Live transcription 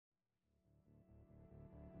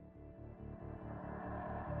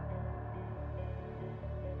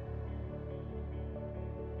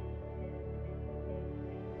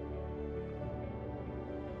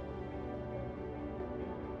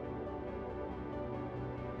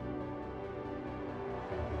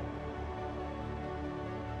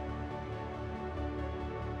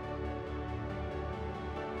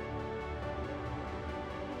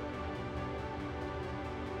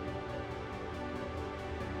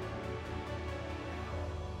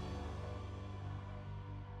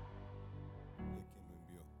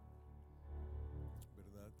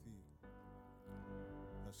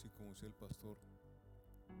así como decía el pastor,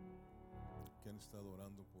 que han estado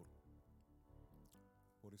orando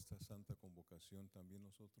por esta santa convocación, también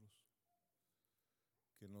nosotros,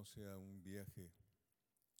 que no sea un viaje,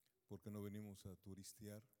 porque no venimos a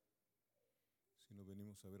turistear, sino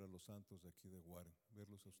venimos a ver a los santos de aquí de Warren,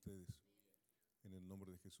 verlos a ustedes en el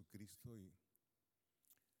nombre de Jesucristo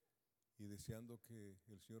y deseando que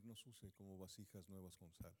el Señor nos use como vasijas nuevas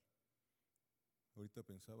con sal. Ahorita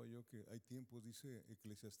pensaba yo que hay tiempos, dice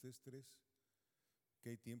Eclesiastés 3, que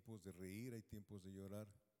hay tiempos de reír, hay tiempos de llorar.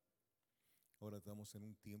 Ahora estamos en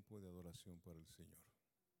un tiempo de adoración para el Señor.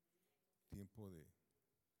 Tiempo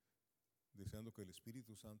deseando que el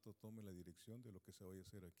Espíritu Santo tome la dirección de lo que se vaya a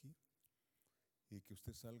hacer aquí y que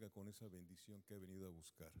usted salga con esa bendición que ha venido a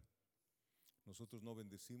buscar. Nosotros no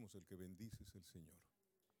bendecimos, el que bendice es el Señor,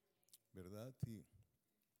 ¿verdad?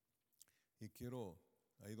 Y quiero,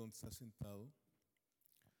 ahí donde está sentado,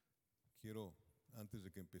 quiero, antes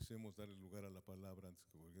de que empecemos, darle lugar a la palabra antes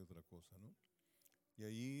que cualquier otra cosa, ¿no? Y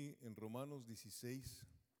ahí en Romanos 16,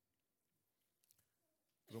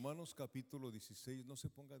 Romanos capítulo 16, no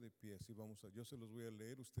se ponga de pie, así yo se los voy a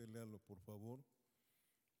leer, usted léalo por favor.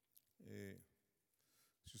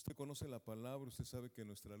 Si usted conoce la palabra, usted sabe que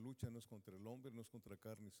nuestra lucha no es contra el hombre, no es contra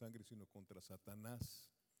carne y sangre, sino contra Satanás.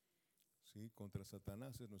 Sí, contra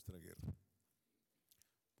Satanás es nuestra guerra.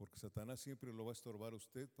 Porque Satanás siempre lo va a estorbar a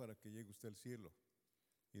usted para que llegue usted al cielo.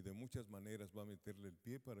 Y de muchas maneras va a meterle el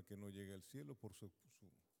pie para que no llegue al cielo por su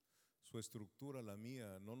estructura, la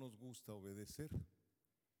mía. No nos gusta obedecer.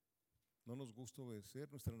 No nos gusta obedecer,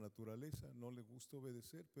 nuestra naturaleza no le gusta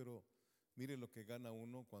obedecer, pero mire lo que gana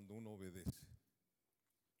uno cuando uno obedece.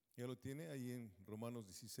 Ya lo tiene ahí en Romanos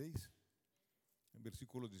 16, en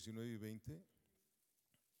versículos 19 y 20.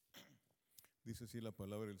 Dice así la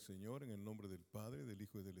palabra del Señor, en el nombre del Padre, del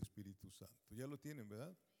Hijo y del Espíritu Santo. Ya lo tienen,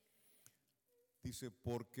 ¿verdad? Dice,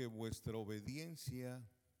 porque vuestra obediencia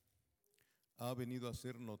ha venido a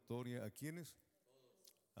ser notoria. ¿A quiénes?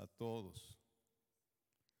 A todos.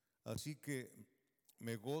 Así que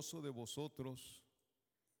me gozo de vosotros,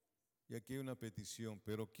 y aquí hay una petición,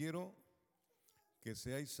 pero quiero que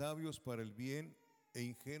seáis sabios para el bien e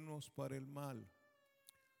ingenuos para el mal.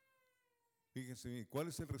 Fíjense bien, ¿cuál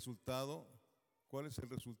es el resultado? ¿Cuál es el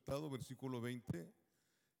resultado? Versículo 20.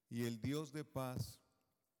 Y el Dios de paz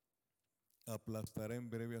aplastará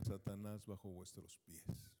en breve a Satanás bajo vuestros pies.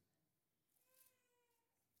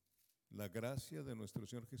 La gracia de nuestro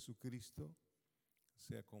Señor Jesucristo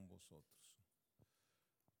sea con vosotros.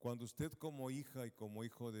 Cuando usted como hija y como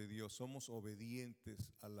hijo de Dios somos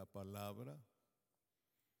obedientes a la palabra,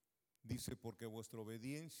 dice, porque vuestra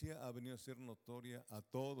obediencia ha venido a ser notoria a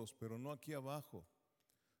todos, pero no aquí abajo,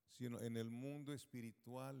 sino en el mundo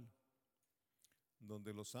espiritual,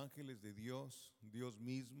 donde los ángeles de Dios, Dios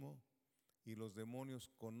mismo y los demonios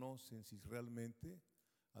conocen si realmente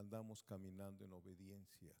andamos caminando en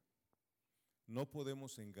obediencia. No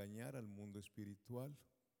podemos engañar al mundo espiritual,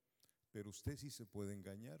 pero usted sí se puede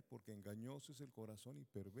engañar, porque engañoso es el corazón y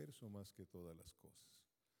perverso más que todas las cosas.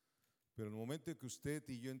 Pero en el momento en que usted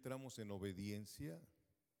y yo entramos en obediencia,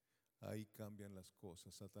 ahí cambian las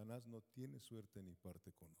cosas. Satanás no tiene suerte ni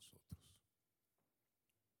parte con nosotros.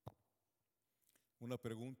 Una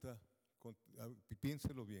pregunta,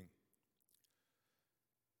 piénselo bien.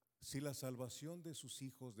 Si la salvación de sus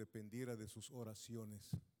hijos dependiera de sus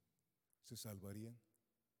oraciones, ¿se salvarían?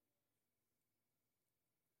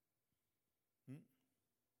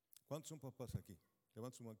 ¿Cuántos son papás aquí?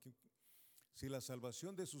 Levanten su mano aquí. Si la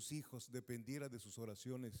salvación de sus hijos dependiera de sus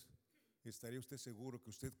oraciones, ¿estaría usted seguro que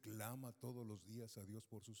usted clama todos los días a Dios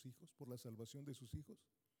por sus hijos, por la salvación de sus hijos?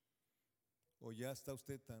 ¿O ya está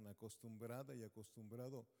usted tan acostumbrada y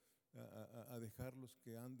acostumbrado a dejarlos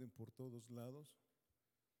que anden por todos lados?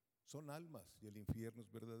 Son almas y el infierno es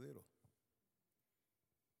verdadero.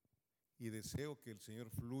 Y deseo que el Señor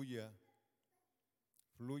fluya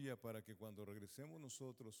para que cuando regresemos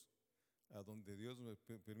nosotros a donde Dios nos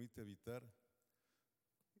permite habitar,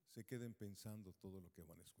 se queden pensando todo lo que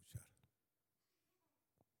van a escuchar.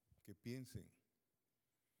 Que piensen,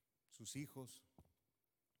 sus hijos,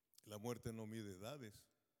 la muerte no mide edades.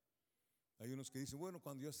 Hay unos que dicen, bueno,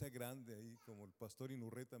 cuando yo sea grande, ahí como el pastor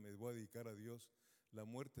Inurreta me voy a dedicar a Dios. La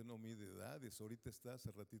muerte no mide edades, ahorita está, hace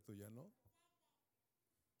ratito ya no.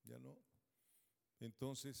 Ya no.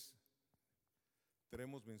 Entonces,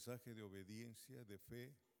 traemos mensaje de obediencia, de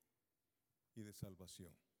fe y de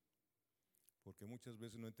salvación. Porque muchas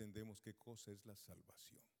veces no entendemos qué cosa es la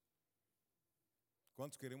salvación.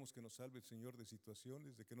 ¿Cuántos queremos que nos salve el Señor de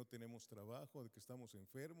situaciones, de que no tenemos trabajo, de que estamos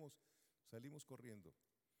enfermos? Salimos corriendo,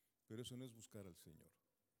 pero eso no es buscar al Señor.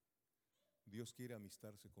 Dios quiere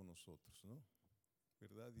amistarse con nosotros, ¿no?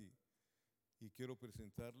 ¿verdad? Y quiero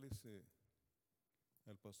presentarles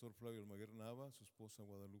al pastor Flavio Almaguer Nava, su esposa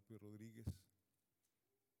Guadalupe Rodríguez.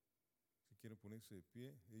 Si quieren ponerse de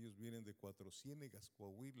pie, ellos vienen de Cuatro Ciénegas,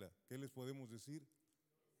 Coahuila. ¿Qué les podemos decir?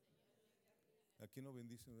 Aquí no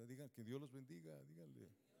bendicen, digan que Dios los bendiga, díganle.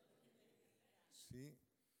 Sí,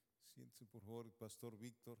 siéntense por favor, pastor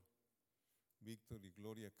Víctor y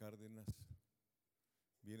Gloria Cárdenas.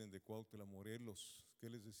 Vienen de Cuautla, Morelos. ¿Qué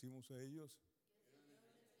les decimos a ellos?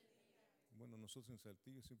 Bueno, nosotros en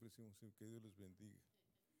Saltillo siempre decimos que Dios les bendiga.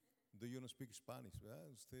 Do you not speak Spanish, ¿verdad?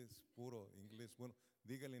 Usted es puro inglés. Bueno,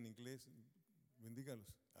 díganle en inglés, bendígalos.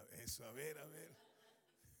 Eso, a ver.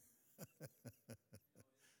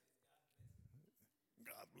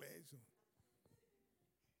 God bless you.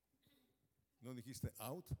 ¿No dijiste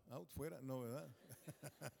out fuera? No, ¿verdad?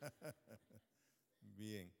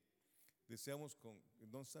 Bien. Deseamos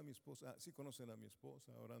 ¿dónde está mi esposa? Sí conocen a mi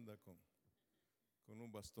esposa, ahora anda con un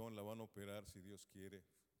bastón, la van a operar si Dios quiere.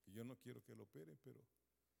 Y yo no quiero que lo operen, pero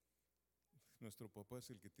nuestro papá es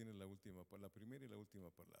el que tiene la primera y la última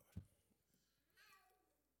palabra.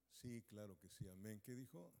 Sí, claro que sí, amén. ¿Qué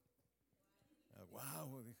dijo?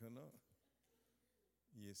 Wow, dijo, ¿no?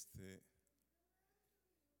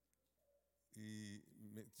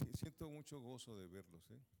 Siento mucho gozo de verlos,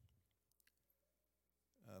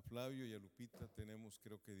 A Flavio y a Lupita tenemos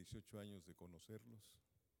creo que 18 años de conocerlos.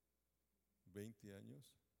 20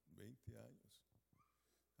 años.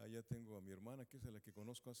 Allá tengo a mi hermana, que es a la que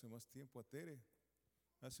conozco hace más tiempo, a Tere.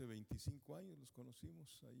 Hace 25 años los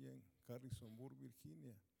conocimos allá en Harrisonburg,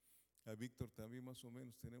 Virginia. A Víctor también más o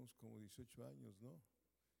menos tenemos como 18 años, ¿no?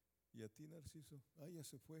 ¿Y a ti, Narciso? Ya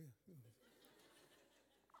se fue.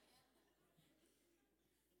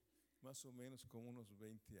 Más o menos como unos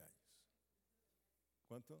 20 años.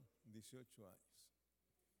 ¿Cuánto? 18 años.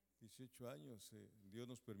 18 años, Dios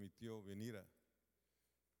nos permitió venir a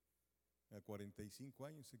 45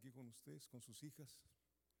 años aquí con ustedes, con sus hijas.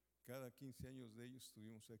 Cada 15 años de ellos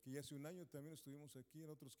estuvimos aquí. Y hace un año también estuvimos aquí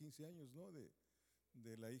en otros 15 años, ¿no?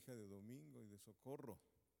 De la hija de Domingo y de Socorro.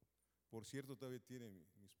 Por cierto, todavía tiene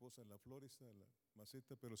mi esposa la flor, esta, la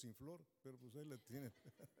maceta, pero sin flor, pero pues ahí la tiene.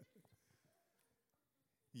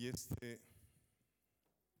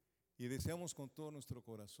 Y deseamos con todo nuestro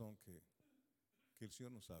corazón que el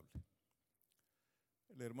Señor nos hable.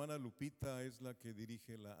 La hermana Lupita es la que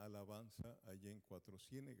dirige la alabanza allá en Cuatro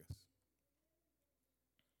Ciénegas.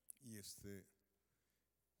 Y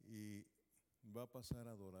va a pasar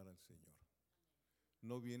a adorar al Señor.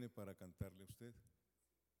 No viene para cantarle a usted,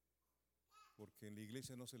 porque en la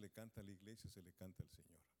iglesia no se le canta a la iglesia, se le canta al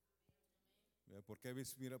Señor. ¿Verdad? Porque a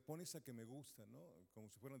veces, mira, pon esa que me gusta, ¿no? Como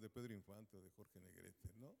si fueran de Pedro Infante o de Jorge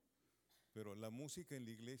Negrete, ¿no? Pero la música en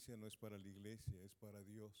la iglesia no es para la iglesia, es para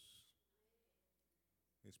Dios.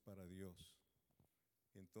 Es para Dios.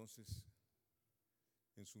 Entonces,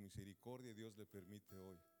 en su misericordia, Dios le permite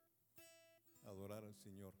hoy adorar al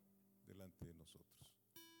Señor delante de nosotros.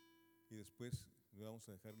 Y después le vamos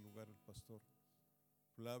a dejar el lugar al pastor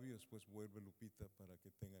Flavio, después vuelve Lupita para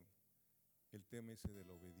que tengan el tema ese de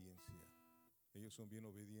la obediencia. Ellos son bien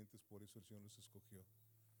obedientes, por eso el Señor los escogió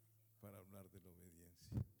para hablar de la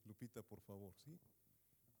obediencia. Lupita, por favor, ¿sí?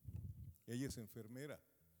 Ella es enfermera.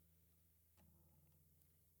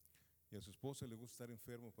 Y a su esposa le gusta estar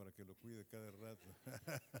enfermo para que lo cuide cada rato.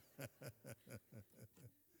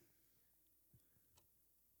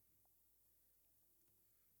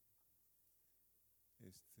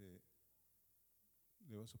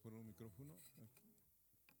 ¿Le vas a poner un micrófono? Aquí.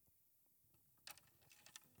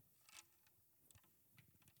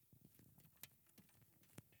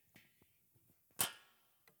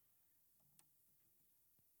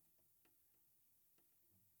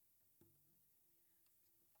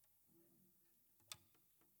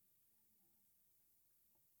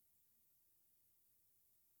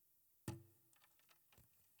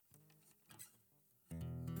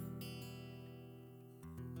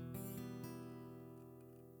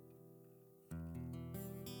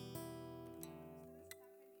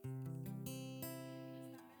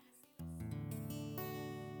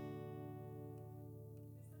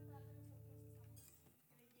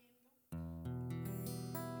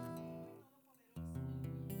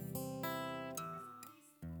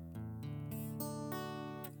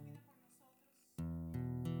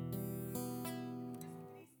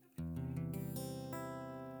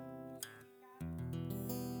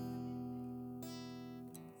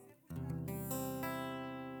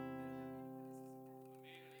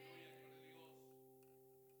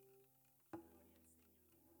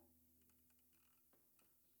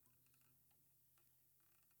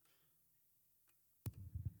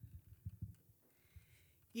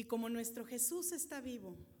 Y como nuestro Jesús está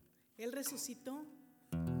vivo, Él resucitó,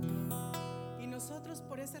 y nosotros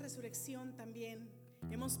por esa resurrección también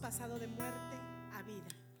hemos pasado de muerte a vida.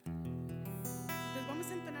 Entonces vamos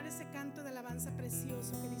a entonar ese canto de alabanza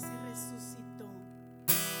precioso que dice: resucitó.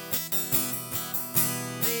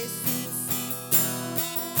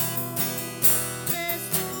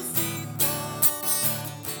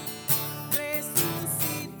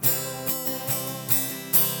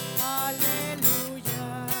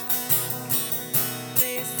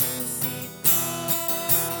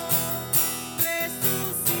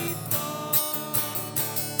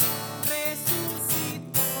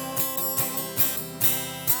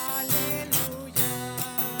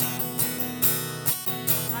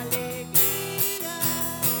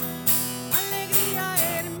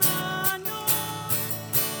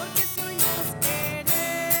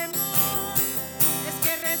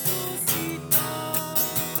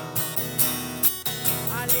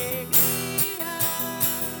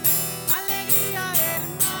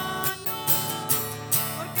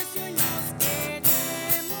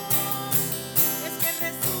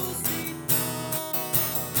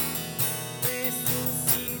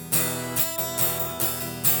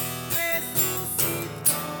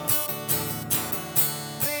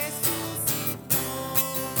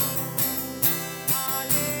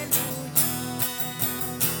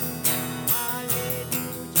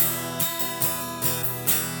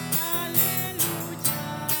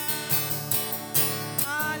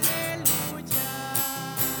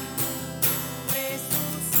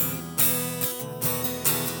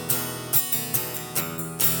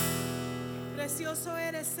 Precioso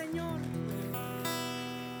eres, Señor,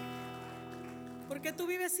 porque tú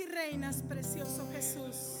vives y reinas, precioso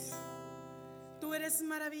Jesús. Tú eres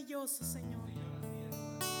maravilloso, Señor.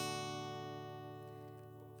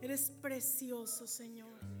 Eres precioso,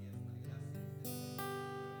 Señor.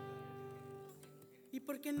 Y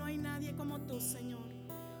porque no hay nadie como tú, Señor.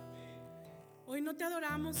 Hoy no te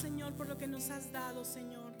adoramos, Señor, por lo que nos has dado,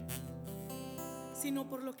 Señor, sino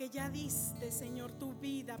por lo que ya diste, Señor, tu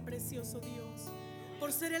vida, precioso Dios,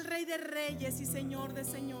 por ser el Rey de Reyes y Señor de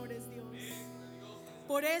Señores, Dios.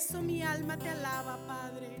 Por eso mi alma te alaba,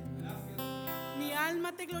 Padre. Mi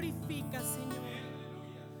alma te glorifica, Señor,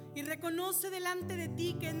 y reconoce delante de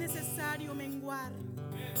ti que es necesario menguar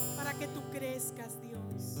para que tú crezcas,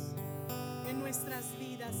 Dios, en nuestras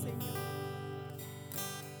vidas, Señor.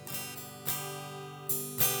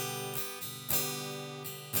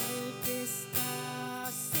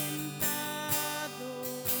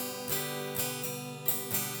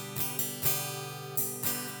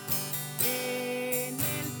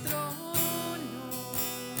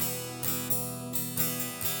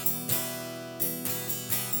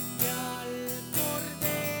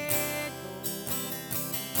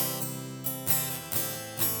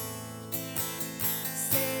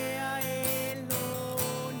 Sea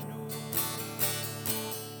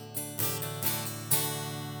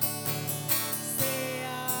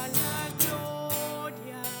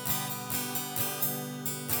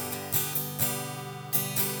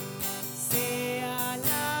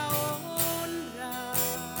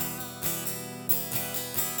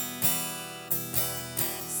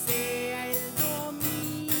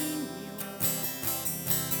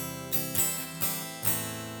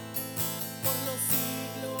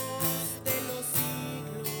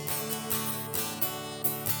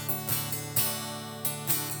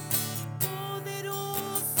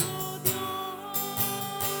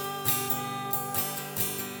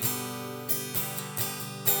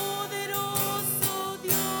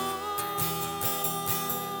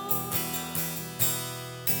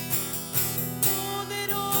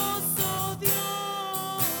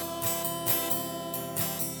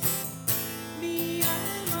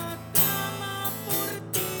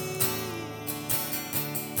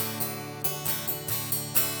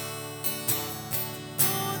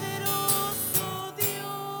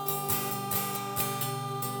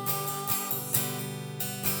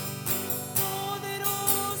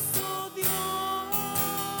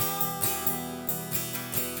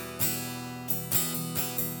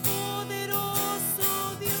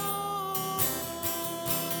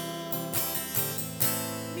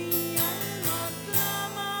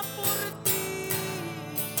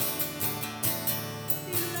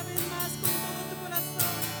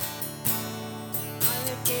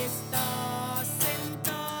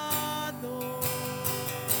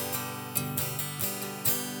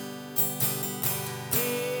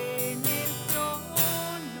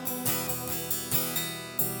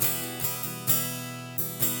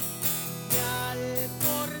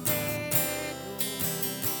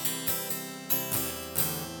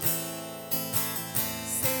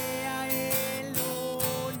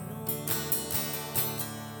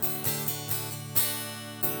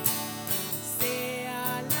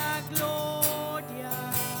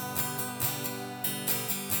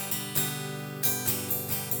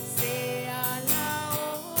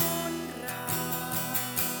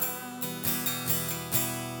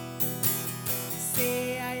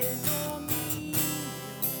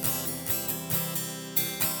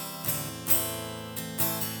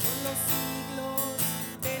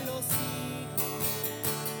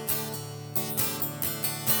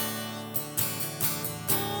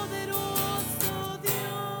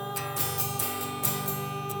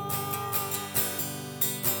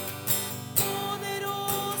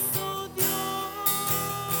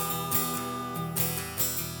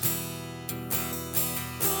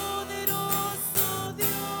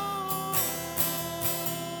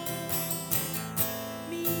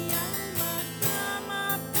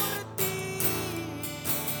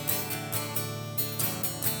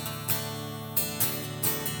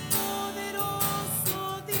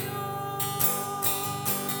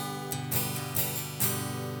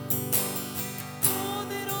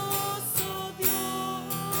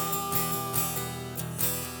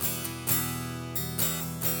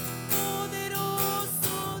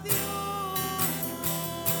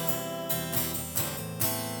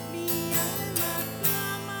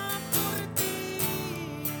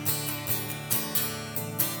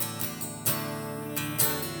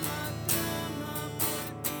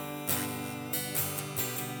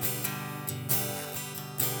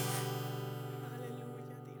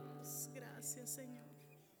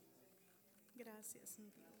Gracias, mi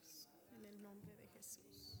Dios, en el nombre de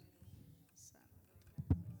Jesús. Santo.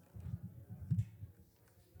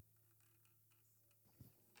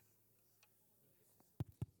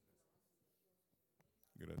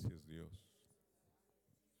 Gracias, Dios.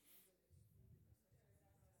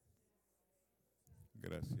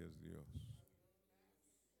 Gracias, Dios.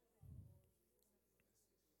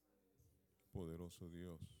 Poderoso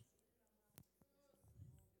Dios.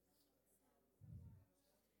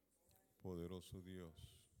 Poderoso Dios.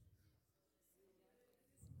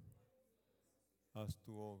 Haz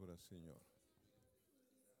tu obra, Señor.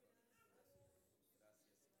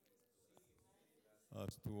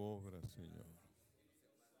 Haz tu obra, Señor.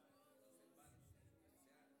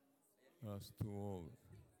 Haz tu obra.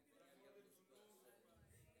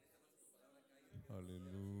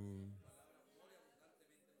 Aleluya.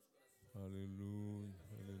 Aleluya.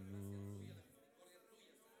 Aleluya.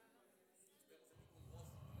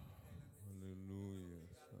 Aleluya,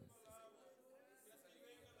 Santo.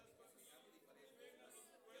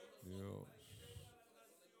 Dios,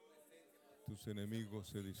 tus enemigos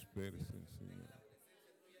se dispersen, Señor.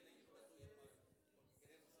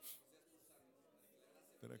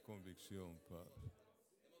 Trae convicción, Padre.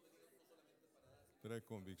 Trae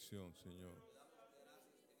convicción, Señor.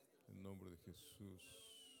 En nombre de Jesús.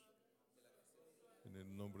 En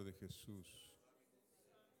el nombre de Jesús.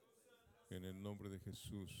 En el nombre de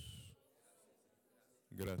Jesús.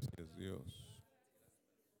 Gracias, Dios.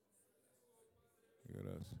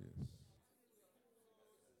 Gracias.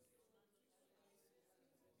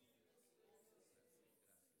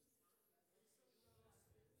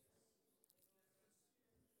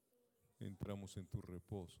 Entramos en tu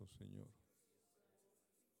reposo, Señor.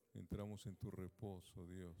 Entramos en tu reposo,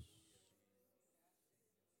 Dios.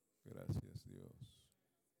 Gracias, Dios.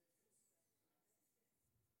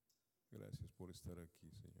 Gracias por estar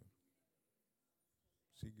aquí, Señor.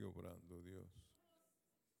 Sigue obrando, Dios.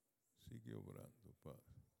 Sigue obrando,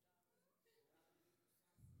 Padre.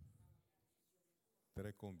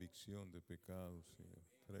 Trae convicción de pecado, Señor.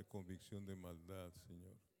 Trae convicción de maldad,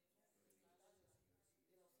 Señor.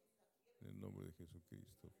 En el nombre de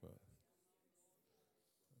Jesucristo, Padre.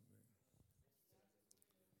 Amén.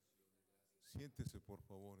 Siéntese, por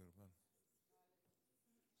favor, hermano.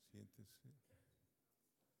 Siéntese.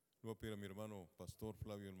 Le voy a pedir a mi hermano Pastor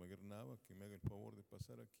Flavio Almaguer Nava que me haga el favor de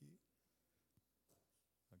pasar aquí,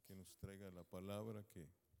 a que nos traiga la palabra que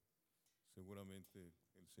seguramente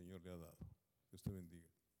el Señor le ha dado. Dios te bendiga.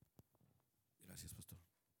 Gracias, pastor.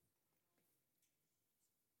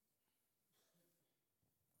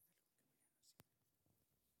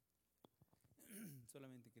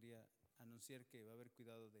 Solamente quería anunciar que va a haber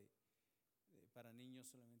cuidado para niños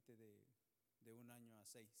solamente de 1 año a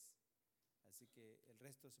 6. Así que el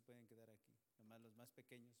resto se pueden quedar aquí. Nomás los más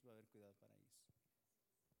pequeños va a haber cuidado para ellos.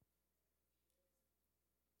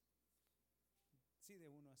 Sí, de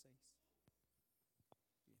 1 a 6. Bien, bien. Hermano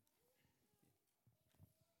Flavio.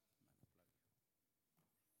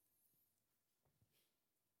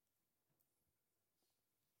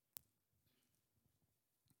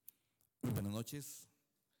 Muy buenas noches.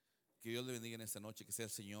 Que Dios le bendiga en esta noche, que sea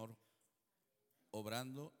el Señor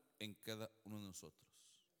obrando en cada uno de nosotros.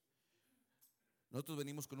 Nosotros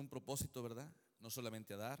venimos con un propósito, ¿verdad? No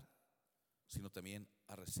solamente a dar, sino también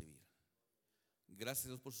a recibir. Gracias a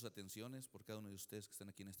Dios por sus atenciones, por cada uno de ustedes que están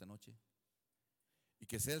aquí en esta noche. Y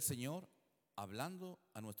que sea el Señor hablando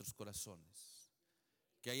a nuestros corazones.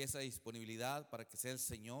 Que haya esa disponibilidad para que sea el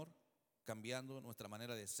Señor cambiando nuestra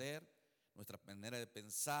manera de ser, nuestra manera de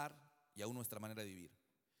pensar y aún nuestra manera de vivir.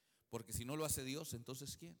 Porque si no lo hace Dios,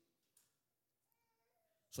 entonces ¿quién?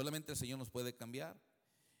 Solamente el Señor nos puede cambiar.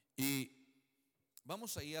 Y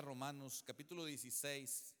vamos ahí a Romanos capítulo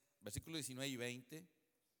 16, versículos 19 y 20.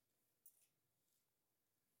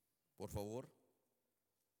 Por favor.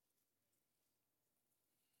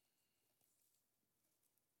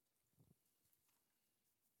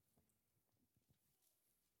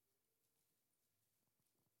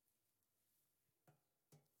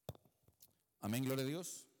 Amén, gloria a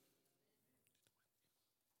Dios.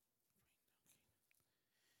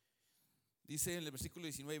 Dice en el versículo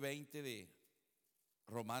 19 y 20 de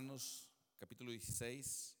Romanos capítulo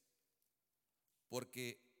 16,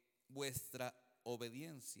 porque vuestra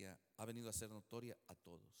obediencia ha venido a ser notoria a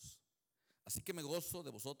todos. Así que me gozo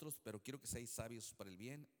de vosotros, pero quiero que seáis sabios para el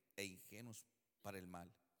bien e ingenuos para el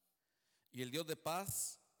mal. Y el Dios de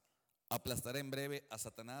paz aplastará en breve a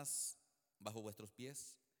Satanás bajo vuestros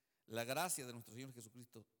pies. La gracia de nuestro Señor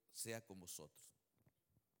Jesucristo sea con vosotros.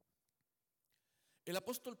 El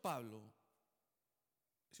apóstol Pablo,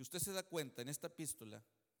 si usted se da cuenta en esta epístola,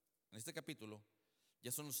 en este capítulo,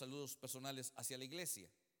 Ya son los saludos personales hacia la iglesia.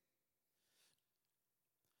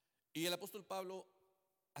 Y el apóstol Pablo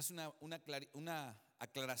hace una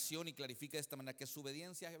aclaración y clarifica de esta manera que su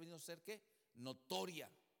obediencia ha venido a ser ¿qué? Notoria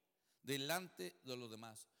delante de los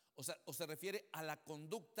demás. O sea, o se refiere a la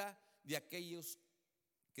conducta de aquellos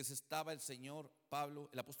que se estaba el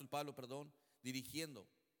apóstol Pablo, dirigiendo.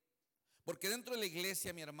 Porque dentro de la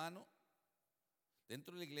iglesia, mi hermano,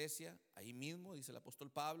 dentro de la iglesia, ahí mismo, dice el apóstol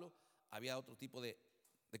Pablo, había otro tipo de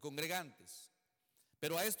congregantes.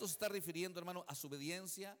 Pero a esto se está refiriendo, hermano, a su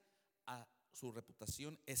obediencia, a su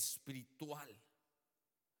reputación espiritual.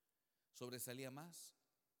 Sobresalía más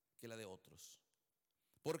que la de otros.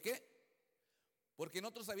 ¿Por qué? Porque en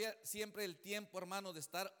otros había siempre el tiempo, hermano, de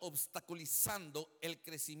estar obstaculizando el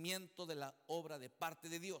crecimiento de la obra de parte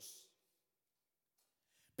de Dios.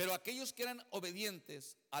 Pero aquellos que eran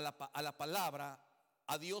obedientes a la palabra,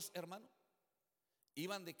 a Dios, hermano,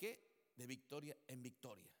 iban ¿de qué? De victoria en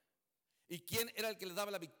victoria. ¿Y quién era el que les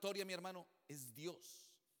daba la victoria, mi hermano? Es Dios.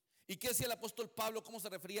 ¿Y qué decía el apóstol Pablo? ¿Cómo se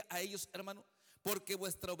refería a ellos, hermano? Porque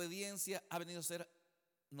vuestra obediencia ha venido a ser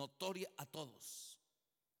notoria a todos.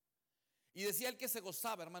 Y decía el que se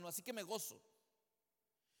gozaba, hermano, así que me gozo.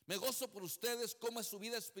 Me gozo por ustedes, cómo es su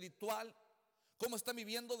vida espiritual, cómo están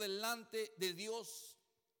viviendo delante de Dios.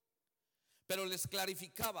 Pero les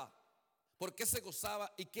clarificaba por qué se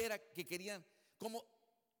gozaba y qué era que querían, cómo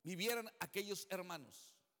vivieran aquellos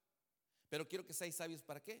hermanos. Pero quiero que seáis sabios,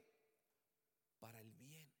 ¿para qué? Para el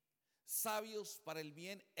bien. Sabios para el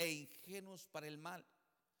bien e ingenuos para el mal.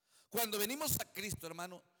 Cuando venimos a Cristo,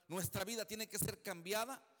 hermano, nuestra vida tiene que ser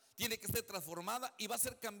cambiada, tiene que ser transformada y va a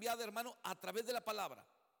ser cambiada, hermano, a través de la palabra,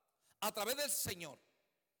 a través del Señor.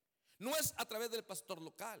 No es a través del pastor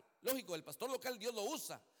local. Lógico, el pastor local Dios lo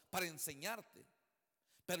usa para enseñarte,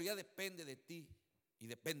 pero ya depende de ti y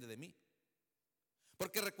depende de mí.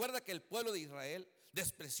 Porque recuerda que el pueblo de Israel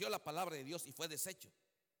despreció la palabra de Dios y fue deshecho,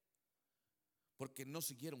 porque no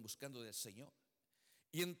siguieron buscando del Señor.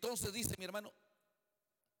 Y entonces dice mi hermano,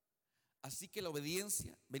 así que la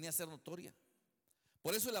obediencia venía a ser notoria.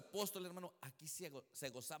 Por eso el apóstol, hermano, aquí se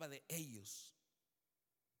gozaba de ellos.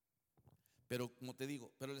 Pero como te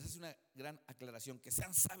digo, pero les hace una gran aclaración, que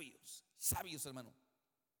sean sabios, sabios, hermano.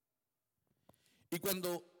 Y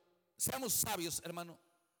cuando seamos sabios, hermano,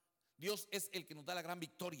 Dios es el que nos da la gran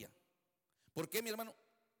victoria. ¿Por qué, mi hermano?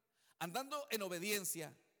 Andando en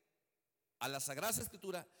obediencia a la Sagrada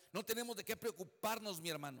Escritura, no tenemos de qué preocuparnos, mi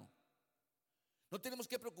hermano. No tenemos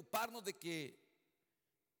que preocuparnos de que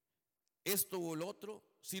esto o el otro,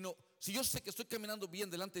 sino si yo sé que estoy caminando bien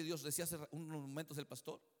delante de Dios, decía hace unos momentos el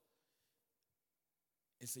pastor,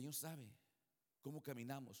 el Señor sabe cómo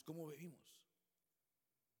caminamos, cómo vivimos.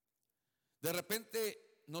 De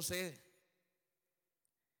repente, no sé,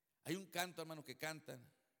 hay un canto, hermano, que cantan,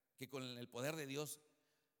 que con el poder de Dios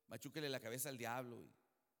machúquele la cabeza al diablo y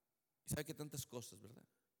sabe que tantas cosas, ¿verdad?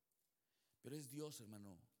 Pero es Dios,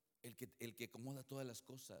 hermano, el que acomoda todas las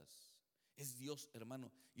cosas. Es Dios,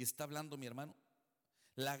 hermano. Y está hablando, mi hermano,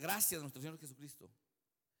 la gracia de nuestro Señor Jesucristo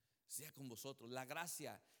sea con vosotros. La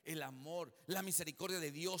gracia, el amor, la misericordia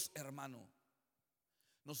de Dios, hermano.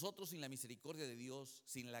 Nosotros sin la misericordia de Dios,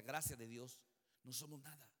 sin la gracia de Dios, no somos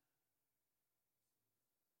nada.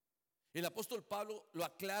 El apóstol Pablo lo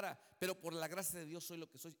aclara, pero por la gracia de Dios soy lo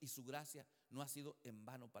que soy y su gracia no ha sido en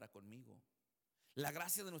vano para conmigo. La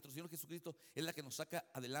gracia de nuestro Señor Jesucristo es la que nos saca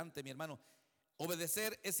adelante, mi hermano.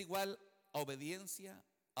 Obedecer es igual a obediencia,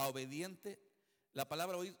 a obediente. La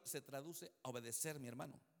palabra oír se traduce a obedecer, mi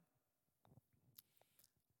hermano.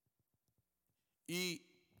 Y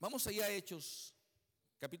vamos allá a Hechos,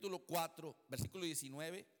 capítulo 4, versículo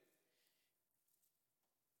 19.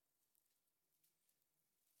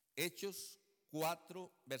 Hechos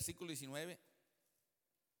 4, versículo 19.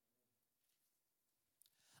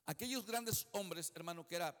 Aquellos grandes hombres, hermano,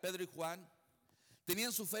 que era Pedro y Juan,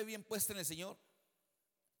 tenían su fe bien puesta en el Señor.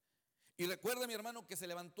 Y recuerda, mi hermano, que se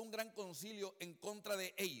levantó un gran concilio en contra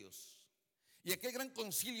de ellos. Y aquel gran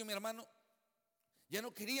concilio, mi hermano, ya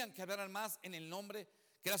no querían que hablaran más en el nombre,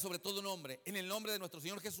 que era sobre todo un nombre, en el nombre de nuestro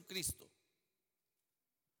Señor Jesucristo.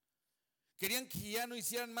 Querían que ya no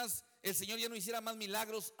hicieran más, el Señor ya no hiciera más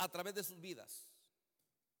milagros a través de sus vidas.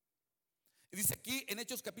 Y dice aquí en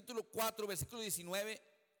Hechos capítulo 4, versículo 19,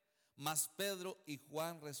 mas Pedro y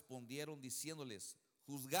Juan respondieron diciéndoles,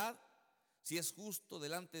 juzgad si es justo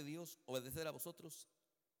delante de Dios obedecer a vosotros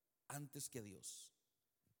antes que a Dios.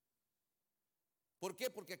 ¿Por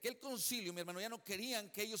qué? Porque aquel concilio, mi hermano, ya no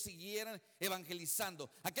querían que ellos siguieran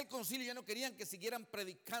evangelizando. Aquel concilio ya no querían que siguieran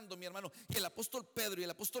predicando, mi hermano. Y el apóstol Pedro y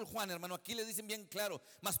el apóstol Juan, hermano, aquí le dicen bien claro,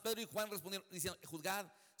 mas Pedro y Juan respondieron diciendo,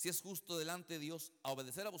 juzgad si es justo delante de Dios a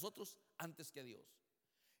obedecer a vosotros antes que a Dios.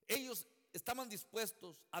 ellos estaban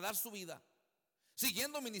dispuestos a dar su vida,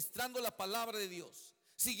 siguiendo ministrando la palabra de Dios,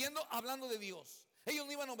 siguiendo hablando de Dios. Ellos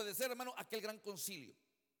no iban a obedecer, hermano, a aquel gran concilio.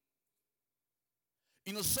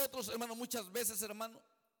 Y nosotros, hermano, muchas veces, hermano,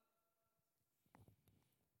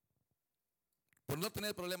 por no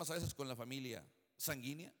tener problemas a veces con la familia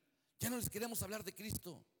sanguínea, ya no les queremos hablar de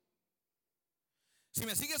Cristo. Si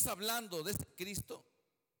me sigues hablando de este Cristo,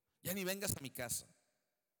 ya ni vengas a mi casa.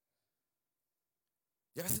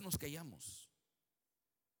 Y a veces nos callamos.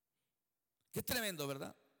 Qué tremendo,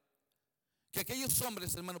 ¿verdad? Que aquellos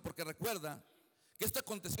hombres, hermano, porque recuerda que esto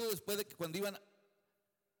aconteció después de que cuando iban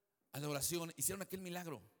a la oración hicieron aquel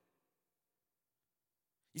milagro.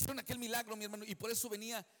 Hicieron aquel milagro, mi hermano, y por eso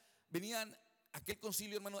venían aquel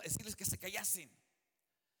concilio, hermano, a decirles que se callasen.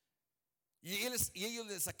 Y ellos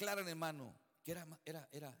les aclaran, hermano, que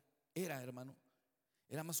hermano,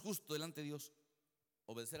 era más justo delante de Dios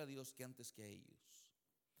obedecer a Dios que antes que a ellos.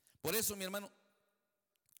 Por eso, mi hermano,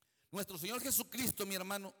 nuestro Señor Jesucristo, mi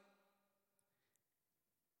hermano,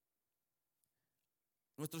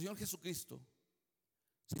 nuestro Señor Jesucristo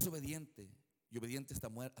se hizo obediente y obediente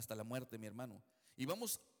hasta la muerte, mi hermano. Y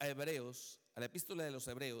vamos a Hebreos, a la epístola de los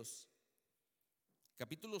Hebreos,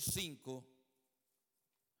 capítulo 5,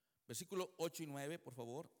 versículo 8 y 9, por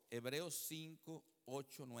favor. Hebreos 5,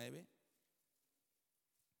 8, 9.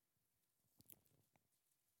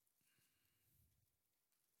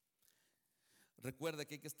 Recuerda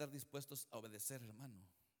que hay que estar dispuestos a obedecer, hermano.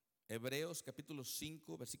 Hebreos capítulo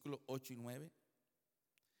 5, versículo 8 y 9.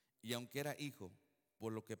 Y aunque era hijo,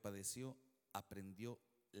 por lo que padeció, aprendió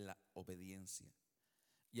la obediencia.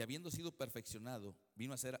 Y habiendo sido perfeccionado,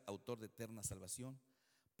 vino a ser autor de eterna salvación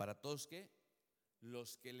para todos que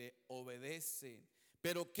los que le obedecen.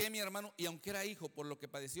 Pero que, mi hermano, y aunque era hijo, por lo que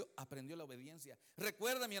padeció, aprendió la obediencia.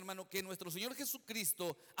 Recuerda, mi hermano, que nuestro Señor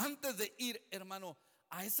Jesucristo, antes de ir, hermano,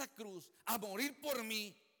 a esa cruz, a morir por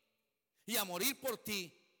mí y a morir por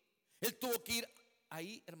ti, Él tuvo que ir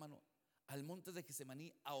ahí, hermano, al monte de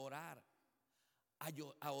Getsemaní a orar, a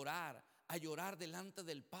llorar delante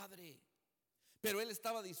del Padre. Pero Él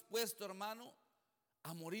estaba dispuesto, hermano,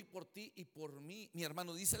 a morir por ti y por mí. Mi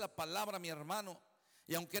hermano, dice la palabra, mi hermano,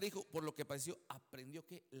 y aunque era hijo, por lo que padeció, aprendió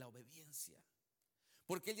que la obediencia.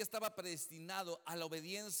 Porque Él ya estaba predestinado a la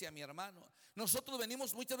obediencia, mi hermano. Nosotros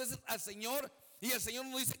venimos muchas veces al Señor y el Señor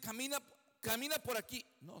nos dice, camina por aquí.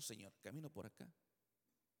 No, Señor, camino por acá.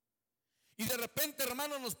 Y de repente,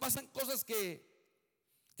 hermano, nos pasan cosas que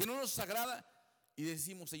no nos agrada y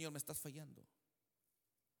decimos, Señor, me estás fallando.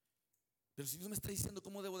 Pero si Dios me está diciendo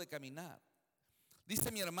cómo debo de caminar.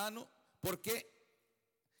 Dice mi hermano, ¿por qué?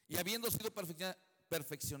 Y habiendo sido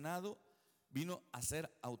perfeccionado, vino a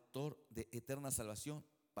ser autor de eterna salvación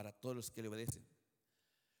para todos los que le obedecen.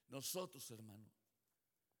 Nosotros, hermano,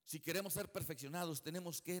 si queremos ser perfeccionados,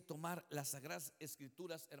 tenemos que tomar las Sagradas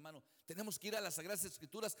Escrituras, hermano. Tenemos que ir a las Sagradas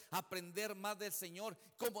Escrituras a aprender más del Señor,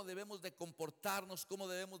 cómo debemos de comportarnos, cómo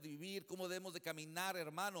debemos de vivir, cómo debemos de caminar,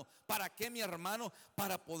 hermano. ¿Para qué, mi hermano?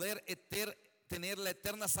 Para poder tener la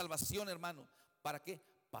eterna salvación, hermano. ¿Para qué?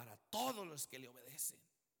 Para todos los que le obedecen.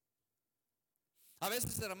 A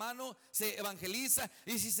veces, hermano, se evangeliza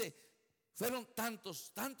y dice, fueron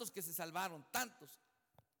tantos que se salvaron, tantos.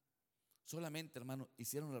 Solamente, hermano,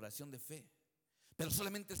 hicieron la oración de fe. Pero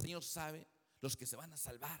solamente el Señor sabe los que se van a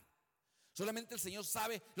salvar. Solamente el Señor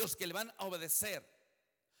sabe los que le van a obedecer.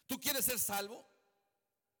 ¿Tú quieres ser salvo?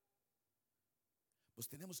 Pues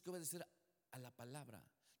tenemos que obedecer a la palabra.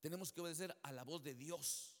 Tenemos que obedecer a la voz de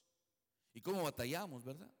Dios. ¿Y cómo batallamos,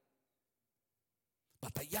 verdad?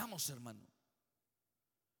 Batallamos, hermano.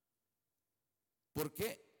 ¿Por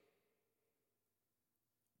qué?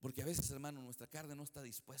 Porque a veces, hermano, nuestra carne no está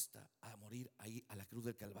dispuesta a morir ahí a la cruz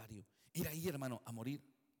del Calvario. Ir ahí, hermano, a morir.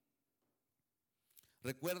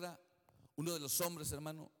 Recuerda, uno de los hombres,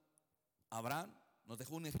 hermano, Abraham, nos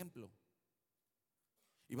dejó un ejemplo.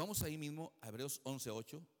 Y vamos ahí mismo a Hebreos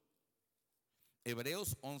 11:8.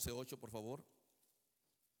 Hebreos 11:8, por favor.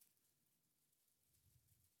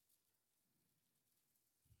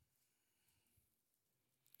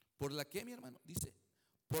 ¿Por la qué, mi hermano? Dice,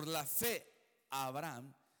 por la fe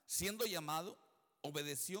Abraham, siendo llamado,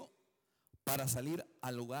 obedeció para salir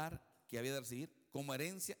al lugar que había de recibir como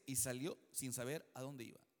herencia y salió sin saber a dónde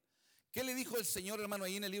iba. ¿Qué le dijo el Señor, hermano,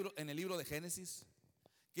 ahí en el libro de Génesis?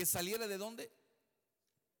 Que saliera de dónde?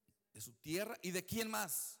 De su tierra. ¿Y de quién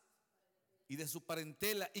más? Y de su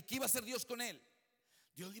parentela. ¿Y qué iba a hacer Dios con él?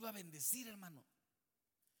 Dios le iba a bendecir, hermano.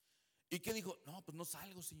 ¿Y qué dijo? No, pues no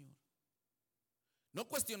salgo, Señor. No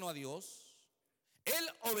cuestionó a Dios. Él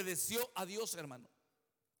obedeció a Dios, hermano.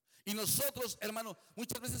 Y nosotros, hermano,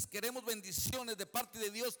 muchas veces queremos bendiciones de parte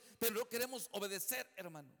de Dios, pero no queremos obedecer,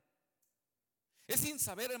 hermano. Es sin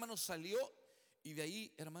saber, hermano, salió y de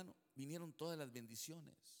ahí, hermano, vinieron todas las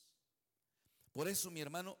bendiciones. Por eso mi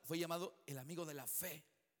hermano fue llamado el amigo de la fe.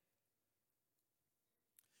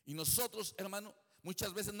 Y nosotros, hermano,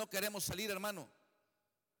 muchas veces no queremos salir, hermano.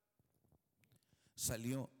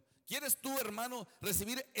 Salió. ¿Quieres tú, hermano,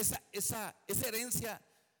 recibir esa herencia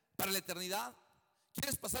para la eternidad?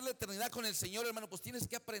 ¿Quieres pasar la eternidad con el Señor, hermano? Pues tienes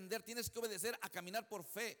que aprender, tienes que obedecer, a caminar por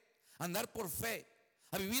fe, a andar por fe,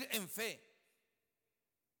 a vivir en fe.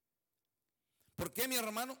 ¿Por qué, mi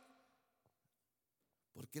hermano?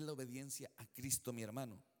 Porque es la obediencia a Cristo, mi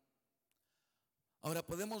hermano. Ahora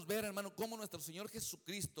podemos ver, hermano, cómo nuestro Señor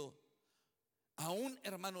Jesucristo, aún,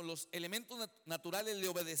 hermano, los elementos naturales le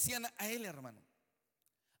obedecían a Él, hermano.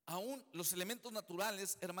 Aún los elementos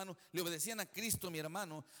naturales, hermano, le obedecían a Cristo, mi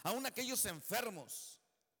hermano. Aún aquellos enfermos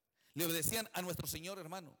le obedecían a nuestro Señor,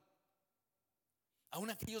 hermano. Aún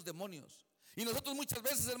aquellos demonios. Y nosotros muchas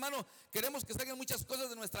veces, hermano, queremos que salgan muchas cosas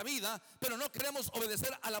de nuestra vida, pero no queremos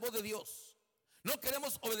obedecer a la voz de Dios. No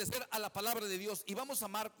queremos obedecer a la palabra de Dios. Y vamos a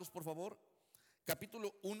Marcos, por favor,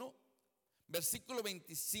 capítulo 1, versículo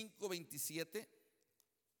 25-27.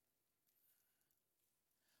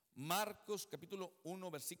 Marcos capítulo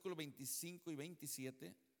 1, versículo 25 y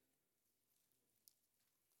 27.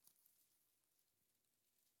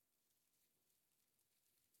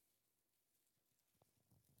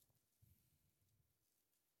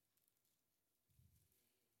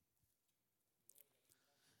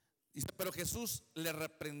 Dice, pero Jesús le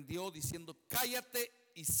reprendió diciendo,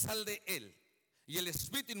 cállate y sal de él. Y el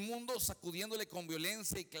espíritu inmundo, sacudiéndole con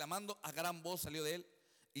violencia y clamando a gran voz, salió de él.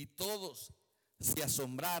 Y todos se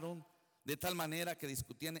asombraron de tal manera que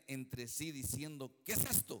discutían entre sí diciendo, ¿qué es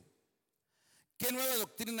esto? ¿Qué nueva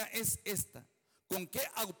doctrina es esta? ¿Con qué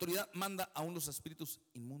autoridad manda aún los espíritus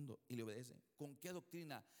inmundos y le obedecen? ¿Con qué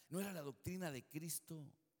doctrina? No era la doctrina de Cristo,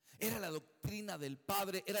 era la doctrina del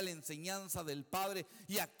Padre, era la enseñanza del Padre.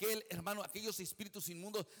 Y aquel, hermano, aquellos espíritus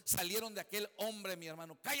inmundos salieron de aquel hombre, mi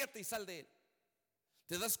hermano. Cállate y sal de él.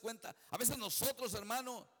 ¿Te das cuenta? A veces nosotros,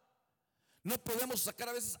 hermano, no podemos sacar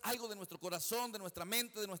a veces algo de nuestro corazón, de nuestra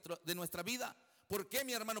mente, de nuestra vida. ¿Por qué,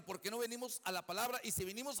 mi hermano? Porque no venimos a la palabra. Y si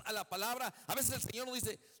venimos a la palabra, a veces el Señor nos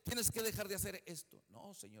dice, tienes que dejar de hacer esto.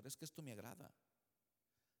 No, Señor, es que esto me agrada.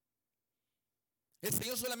 El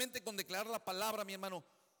Señor solamente con declarar la palabra, mi hermano,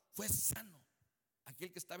 fue sano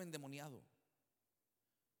aquel que estaba endemoniado.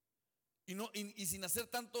 Y sin hacer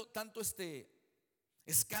tanto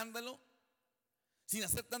escándalo. Sin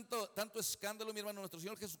hacer tanto escándalo, mi hermano, nuestro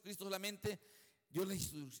Señor Jesucristo solamente dio la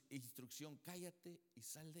instrucción, cállate y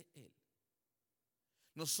sal de él.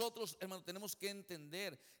 Nosotros, hermano, tenemos que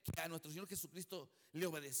entender que a nuestro Señor Jesucristo le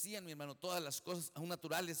obedecían, mi hermano, todas las cosas aún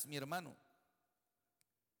naturales, mi hermano.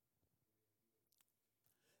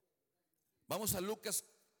 Vamos a Lucas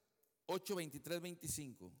 8, 23,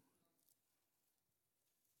 25.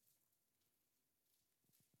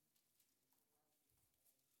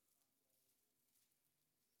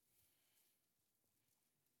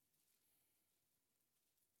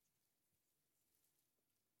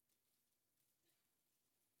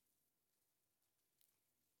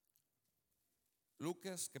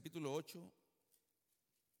 Lucas capítulo 8,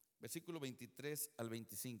 versículo 23 al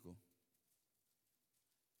 25.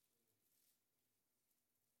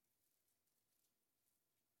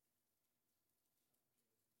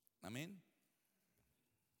 Amén.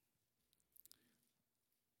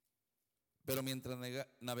 Pero mientras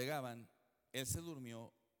navegaban, él se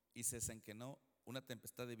durmió y se desencadenó una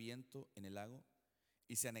tempestad de viento en el lago,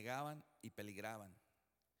 y se anegaban y peligraban.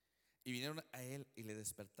 Y vinieron a él y le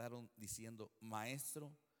despertaron diciendo,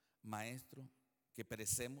 Maestro, Maestro, que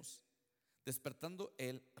perecemos. Despertando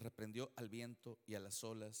él, reprendió al viento y a las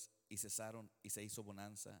olas, y cesaron, y se hizo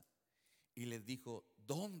bonanza. Y les dijo,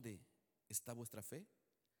 ¿dónde está vuestra fe?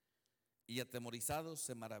 Y atemorizados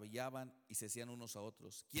se maravillaban y se decían unos a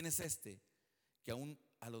otros, ¿quién es este que aún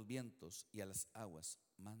a los vientos y a las aguas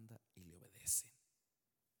manda y le obedecen?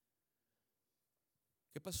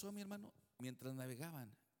 ¿Qué pasó, mi hermano? Mientras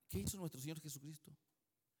navegaban, ¿qué hizo nuestro Señor Jesucristo?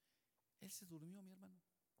 Él se durmió, mi hermano.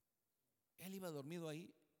 Él iba dormido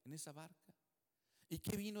ahí en esa barca. ¿Y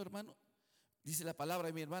qué vino, hermano? Dice la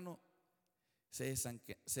palabra, mi hermano, se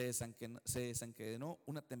desencadenó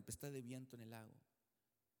una tempestad de viento en el lago.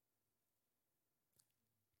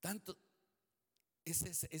 Tanto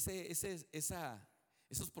esos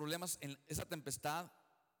problemas en esa tempestad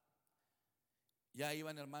ya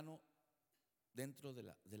iban, hermano, dentro de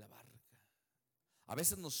la barca. A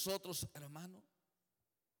veces nosotros, hermano,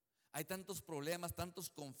 hay tantos problemas, tantos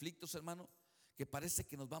conflictos, hermano, que parece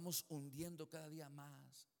que nos vamos hundiendo cada día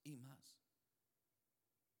más y más.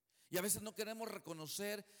 Y a veces no queremos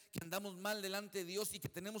reconocer que andamos mal delante de Dios y que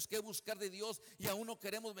tenemos que buscar de Dios, y aún no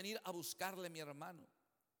queremos venir a buscarle, mi hermano.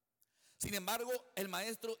 Sin embargo, el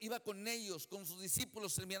maestro iba con ellos, con sus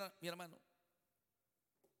discípulos, mi hermano.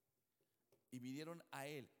 Y vinieron a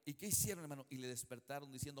él. ¿Y qué hicieron, hermano? Y le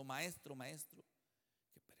despertaron diciendo: maestro, maestro,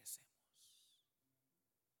 que perecemos.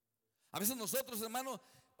 A veces nosotros, hermano,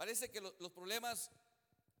 parece que los problemas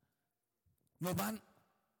nos van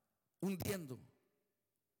hundiendo.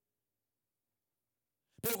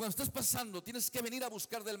 Pero cuando estás pasando, tienes que venir a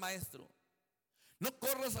buscar del maestro. No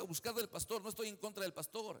corras a buscar del pastor. No estoy en contra del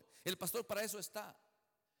pastor. El pastor para eso está.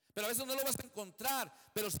 Pero a veces no lo vas a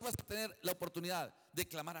encontrar, pero sí vas a tener la oportunidad de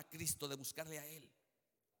clamar a Cristo, de buscarle a Él.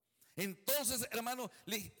 Entonces, hermano,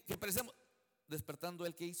 que parecemos, despertando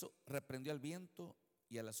él, ¿qué hizo? Reprendió al viento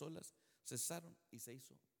y a las olas, cesaron y se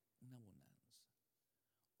hizo una bonanza,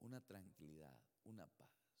 una tranquilidad, una paz.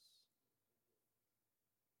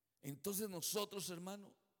 Entonces nosotros,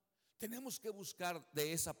 hermano, tenemos que buscar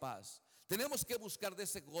de esa paz, tenemos que buscar de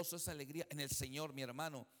ese gozo, esa alegría en el Señor, mi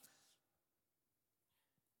hermano.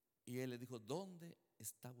 Y él le dijo: ¿dónde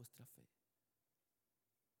está vuestra fe?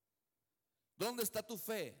 ¿Dónde está tu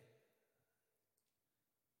fe?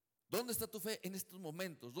 ¿Dónde está tu fe en estos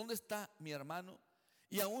momentos? ¿Dónde está, mi hermano?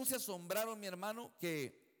 Y aún se asombraron, mi hermano,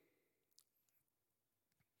 que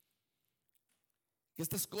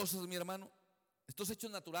estas cosas, mi hermano, estos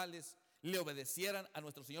hechos naturales le obedecieran a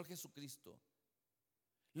nuestro Señor Jesucristo.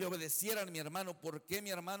 Le obedecieran, mi hermano. ¿Por qué, mi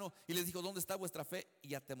hermano? Y les dijo: ¿dónde está vuestra fe?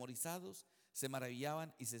 Y atemorizados se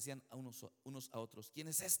maravillaban y se decían a unos a otros: ¿quién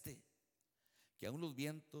es este que aún los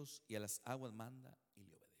vientos y a las aguas manda y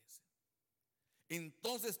le obedecen?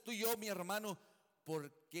 Entonces tú y yo, mi hermano,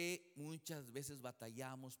 ¿por qué muchas veces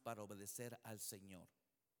batallamos para obedecer al Señor?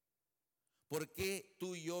 ¿Por qué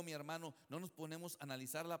tú y yo, mi hermano, no nos ponemos a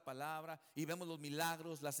analizar la palabra y vemos los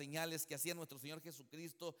milagros, las señales que hacía nuestro Señor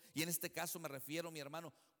Jesucristo? Y en este caso me refiero, mi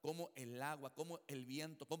hermano, como el agua, como el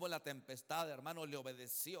viento, como la tempestad, hermano, le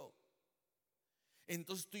obedeció.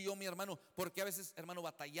 Entonces tú y yo, mi hermano, ¿por qué a veces, hermano,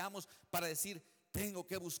 batallamos para decir: tengo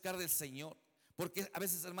que buscar del Señor? Porque a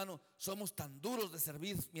veces, hermano, somos tan duros de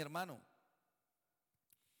servir, mi hermano.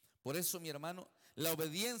 Por eso, mi hermano, la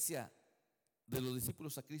obediencia de los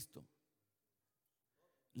discípulos a Cristo,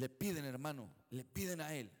 le piden, hermano, le piden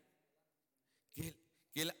a Él que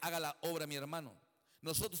Él haga la obra, mi hermano.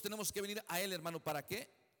 Nosotros tenemos que venir a Él, hermano. ¿Para qué?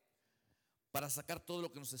 Para sacar todo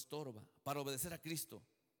lo que nos estorba, para obedecer a Cristo.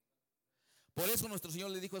 Por eso nuestro Señor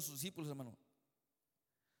le dijo a sus discípulos, hermano: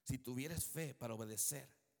 si tuvieras fe para obedecer.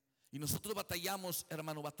 Y nosotros batallamos,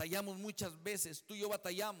 hermano, batallamos muchas veces. Tú y yo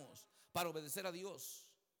batallamos para obedecer a Dios.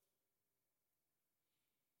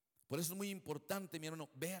 Por eso es muy importante, mi hermano,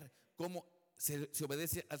 ver cómo se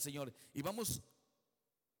obedece al Señor. Y vamos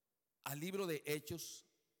al libro de Hechos,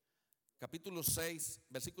 capítulo 6,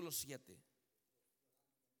 versículo 7.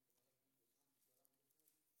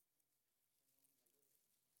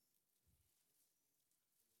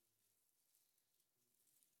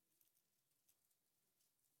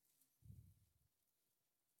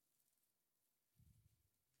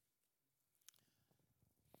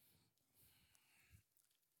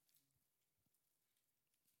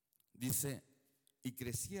 Dice: y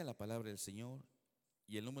crecía la palabra del Señor,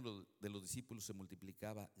 y el número de los discípulos se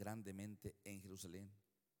multiplicaba grandemente en Jerusalén.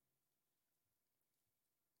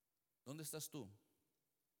 ¿Dónde estás tú?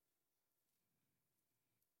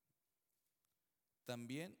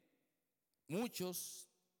 También muchos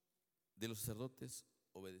de los sacerdotes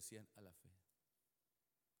obedecían a la fe.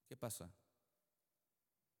 ¿Qué pasa?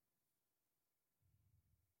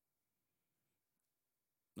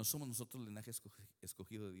 ¿No somos nosotros el linaje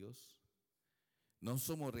escogido de Dios? ¿No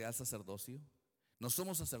somos real sacerdocio? ¿No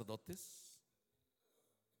somos sacerdotes?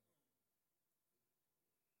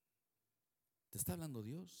 ¿Te está hablando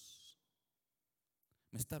Dios?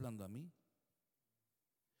 ¿Me está hablando a mí?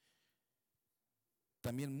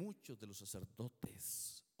 También muchos de los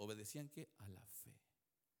sacerdotes obedecían ¿qué? A la fe.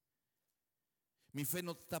 Mi fe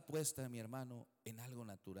no está puesta, mi hermano, en algo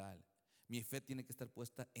natural. Mi fe tiene que estar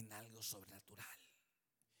puesta en algo sobrenatural,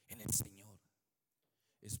 en el Señor.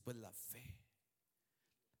 Es pues la fe,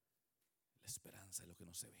 la esperanza de lo que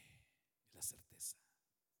no se ve, la certeza.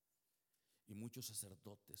 Y muchos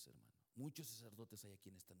sacerdotes, hermano, muchos sacerdotes hay aquí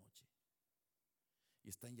en esta noche. Y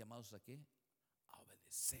están llamados ¿a qué? A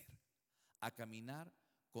obedecer, a caminar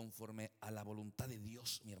conforme a la voluntad de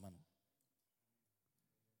Dios, mi hermano.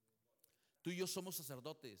 Tú y yo somos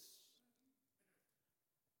sacerdotes.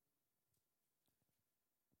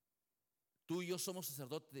 Tú y yo somos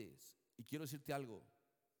sacerdotes. Y quiero decirte algo: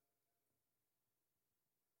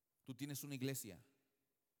 Tú tienes una iglesia.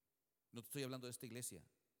 No te estoy hablando de esta iglesia.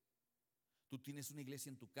 Tú tienes una iglesia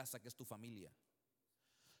en tu casa que es tu familia.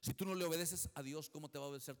 Si tú no le obedeces a Dios, ¿cómo te va a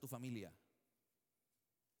obedecer tu familia?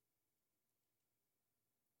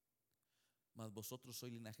 Mas vosotros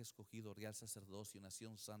sois linaje escogido, real sacerdocio,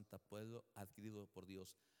 nación santa, pueblo adquirido por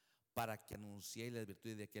Dios, para que anunciéis las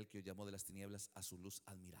virtudes de aquel que os llamó de las tinieblas a su luz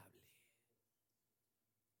admirable.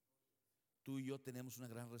 Tú y yo tenemos una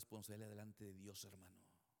gran responsabilidad delante de Dios, hermano.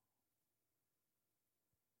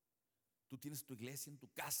 Tú tienes tu iglesia en tu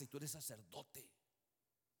casa y tú eres sacerdote.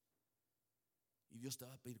 Y Dios te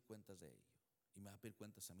va a pedir cuentas de ello. Y me va a pedir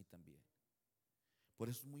cuentas a mí también. Por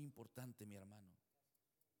eso es muy importante, mi hermano.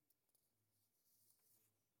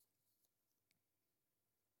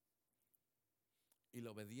 Y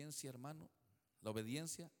la obediencia, hermano, la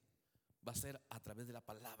obediencia va a ser a través de la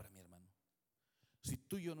palabra, mi hermano. Si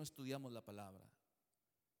tú y yo no estudiamos la palabra,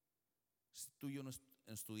 si tú y yo no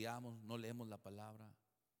estudiamos, no leemos la palabra,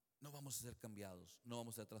 no vamos a ser cambiados, no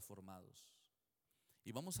vamos a ser transformados.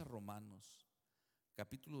 Y vamos a Romanos,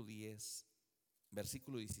 capítulo 10,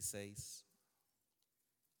 versículo 16.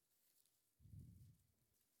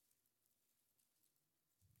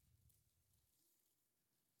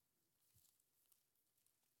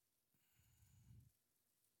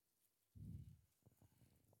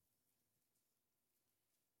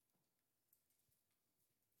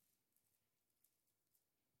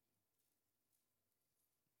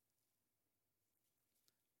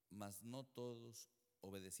 Mas no todos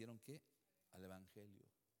obedecieron ¿qué? Al evangelio.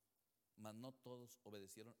 Mas no todos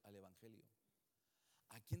obedecieron al evangelio.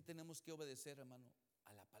 ¿A quién tenemos que obedecer, hermano?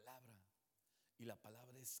 A la palabra. Y la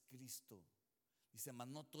palabra es Cristo. Dice, mas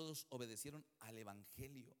no todos obedecieron al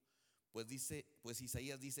evangelio. Pues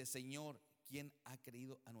Isaías dice, Señor, ¿quién ha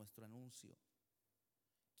creído a nuestro anuncio?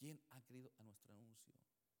 ¿Quién ha creído a nuestro anuncio?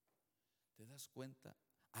 ¿Te das cuenta?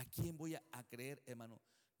 ¿A quién voy a creer, hermano?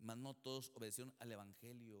 Mas no todos obedecieron al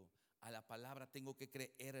evangelio, a la palabra. Tengo que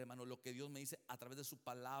creer, hermano, lo que Dios me dice a través de su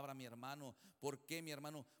palabra, mi hermano. ¿Por qué, mi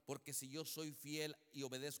hermano? Porque si yo soy fiel y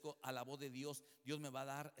obedezco a la voz de Dios, Dios me va a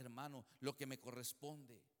dar, hermano, lo que me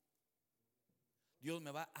corresponde. Dios me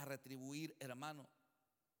va a retribuir, hermano.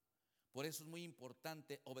 Por eso es muy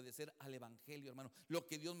importante obedecer al evangelio, hermano, lo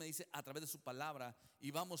que Dios me dice a través de su palabra. Y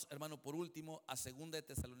vamos, hermano, por último a 2 de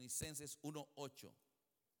Tesalonicenses 1:8.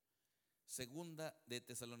 2 de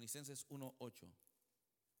Tesalonicenses 1:8.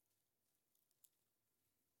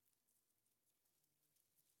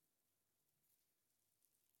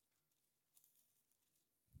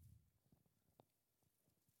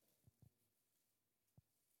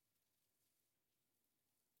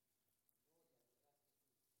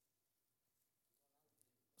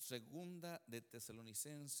 Segunda de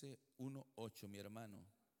Tesalonicenses 1:8, mi hermano.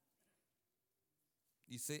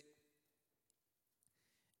 Dice,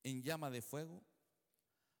 en llama de fuego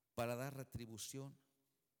para dar retribución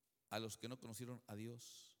a los que no conocieron a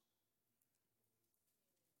Dios.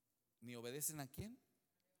 ¿Ni obedecen a quién?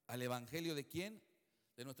 Al evangelio de quién?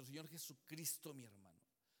 De nuestro Señor Jesucristo, mi hermano.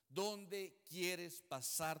 ¿Dónde quieres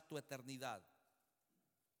pasar tu eternidad?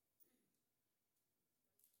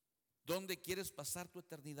 ¿Dónde quieres pasar tu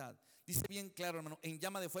eternidad? Dice bien claro, hermano, en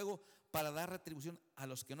llama de fuego para dar retribución a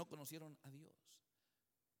los que no conocieron a Dios.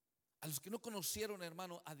 A los que no conocieron,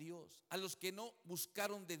 hermano, a Dios. A los que no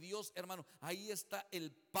buscaron de Dios, hermano. Ahí está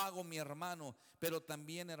el pago, mi hermano. Pero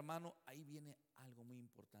también, hermano, ahí viene algo muy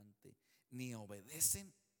importante. Ni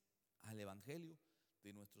obedecen al evangelio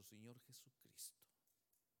de nuestro Señor Jesucristo.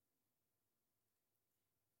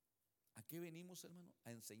 ¿A qué venimos, hermano?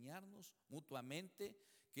 A enseñarnos mutuamente,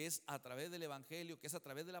 que es a través del evangelio, que es a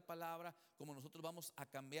través de la palabra, como nosotros vamos a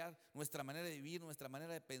cambiar nuestra manera de vivir, nuestra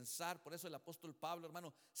manera de pensar. Por eso el apóstol Pablo,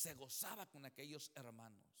 hermano, se gozaba con aquellos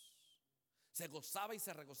hermanos. Se gozaba y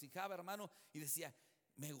se regocijaba, hermano, y decía,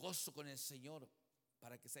 me gozo con el Señor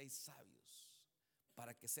para que seáis sabios,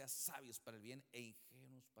 para que seas sabios para el bien e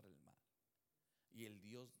ingenuos para el mal. Y el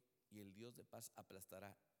Dios de paz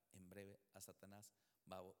aplastará en breve a Satanás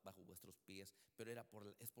bajo vuestros pies. Pero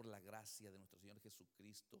es por la gracia de nuestro Señor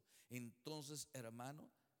Jesucristo. Entonces,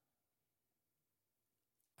 hermano,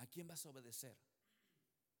 ¿a quién vas a obedecer?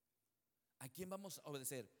 ¿A quién vamos a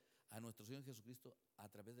obedecer? A nuestro Señor Jesucristo a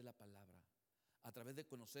través de la palabra, a través de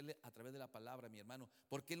conocerle, a través de la palabra, mi hermano.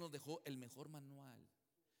 Porque Él nos dejó el mejor manual.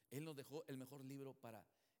 Él nos dejó el mejor libro para,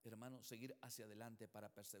 hermano, seguir hacia adelante, para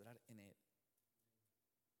perseverar en Él.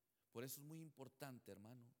 Por eso es muy importante,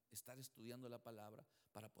 hermano, estar estudiando la palabra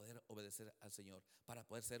para poder obedecer al Señor, para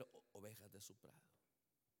poder ser ovejas de su prado.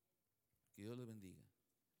 Que Dios les bendiga.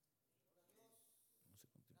 Vamos a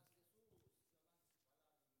continuar.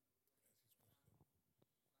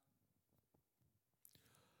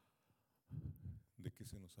 qué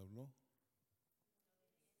se nos habló?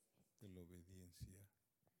 De la obediencia.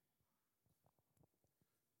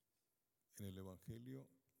 En el Evangelio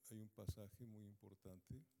hay un pasaje muy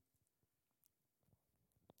importante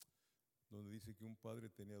donde dice que un padre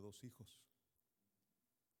tenía 2 hijos.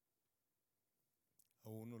 A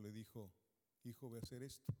uno le dijo, hijo, ve a hacer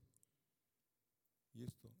esto y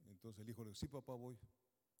esto. Entonces el hijo le dijo, sí, papá, voy.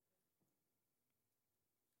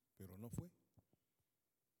 Pero no fue.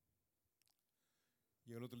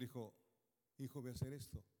 Y el otro le dijo, hijo, ve a hacer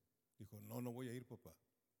esto. Dijo, no, no voy a ir, papá.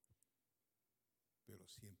 Pero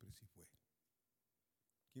siempre sí fue.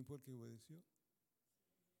 ¿Quién fue el que obedeció?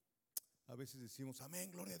 A veces decimos,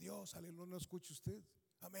 amén, gloria a Dios, aleluya, no escuche usted.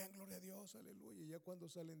 Amén, gloria a Dios, aleluya. Y ya cuando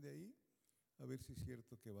salen de ahí, a ver si es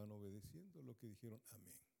cierto que van obedeciendo lo que dijeron,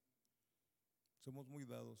 amén. Somos muy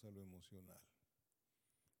dados a lo emocional.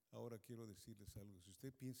 Ahora quiero decirles algo. Si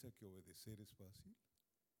usted piensa que obedecer es fácil,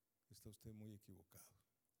 está usted muy equivocado.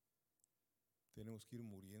 Tenemos que ir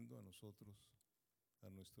muriendo a nosotros, a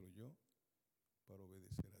nuestro yo, para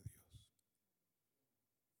obedecer a Dios.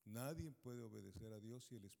 Nadie puede obedecer a Dios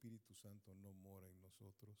si el Espíritu Santo no mora en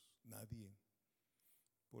nosotros. Nadie.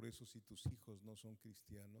 Por eso, si tus hijos no son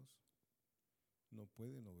cristianos, no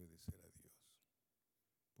pueden obedecer a Dios.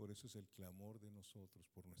 Por eso es el clamor de nosotros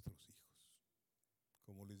por nuestros hijos.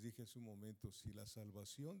 Como les dije hace un momento, si la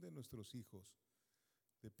salvación de nuestros hijos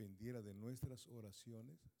dependiera de nuestras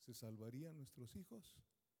oraciones, ¿se salvarían nuestros hijos?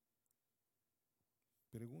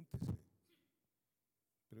 Pregúntese.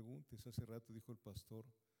 Hace rato dijo el pastor,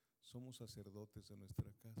 somos sacerdotes de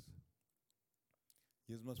nuestra casa.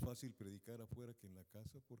 Y es más fácil predicar afuera que en la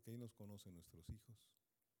casa porque ahí nos conocen nuestros hijos.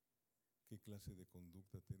 ¿Qué clase de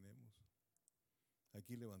conducta tenemos?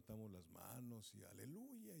 Aquí levantamos las manos y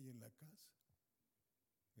aleluya, y en la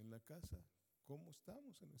casa, ¿cómo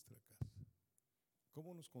estamos en nuestra casa?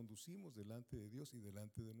 ¿Cómo nos conducimos delante de Dios y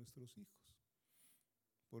delante de nuestros hijos?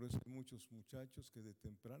 Por eso hay muchos muchachos que de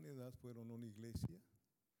temprana edad fueron a una iglesia,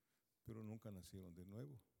 pero nunca nacieron de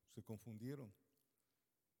nuevo. Se confundieron,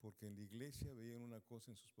 porque en la iglesia veían una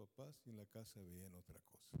cosa en sus papás y en la casa veían otra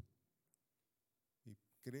cosa. Y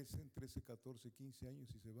crecen 13, 14, 15 años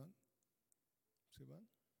y se van.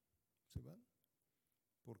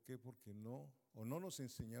 ¿Por qué? Porque no nos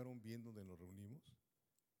enseñaron bien donde nos reunimos,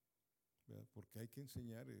 ¿verdad? Porque hay que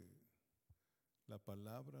enseñar, la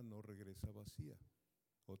palabra no regresa vacía,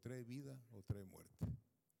 o trae vida o trae muerte.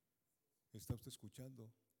 ¿Está usted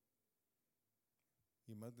escuchando?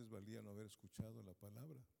 Y más les valía no haber escuchado la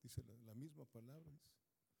palabra. Dice la misma palabra, dice,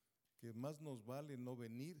 que más nos vale no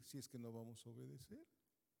venir si es que no vamos a obedecer.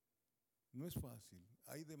 No es fácil,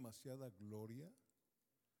 hay demasiada gloria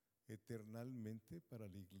eternalmente para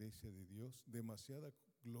la iglesia de Dios, demasiada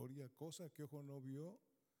gloria, cosa que ojo no vio,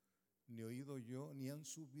 ni oído yo, ni han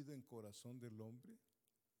subido en corazón del hombre,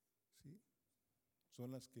 ¿sí?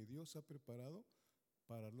 Son las que Dios ha preparado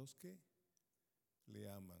para los que le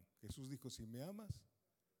aman. Jesús dijo, si me amas,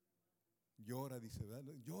 llora, dice,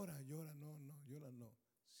 ¿verdad? Llora, no.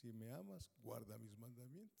 Si me amas, guarda mis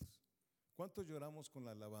mandamientos. ¿Cuántos lloramos con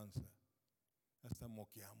la alabanza? Hasta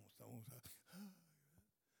moqueamos,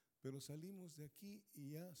 pero salimos de aquí y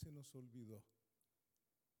ya se nos olvidó.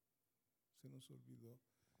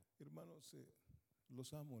 Hermanos,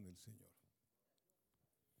 los amo en el Señor.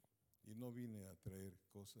 Y no vine a traer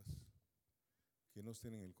cosas que no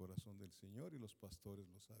estén en el corazón del Señor, y los pastores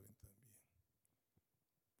lo saben también.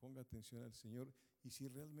 Ponga atención al Señor, y si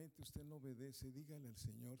realmente usted no obedece, dígale al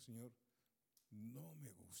Señor, Señor, no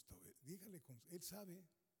me gusta. Dígale, Él sabe,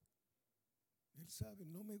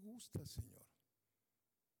 no me gusta, Señor.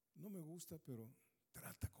 No me gusta, pero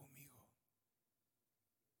trata conmigo.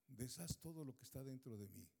 Deshaz todo lo que está dentro de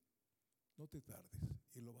mí. No te tardes,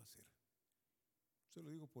 Él lo va a hacer. Se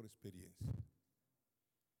lo digo por experiencia.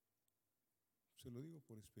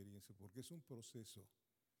 Porque es un proceso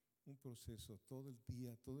todo el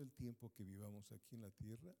día, todo el tiempo que vivamos aquí en la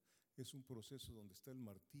tierra, es un proceso donde está el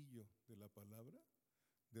martillo de la palabra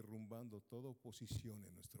derrumbando toda oposición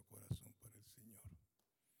en nuestro corazón para el Señor.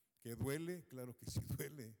 ¿Que duele? Claro que sí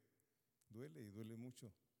duele y duele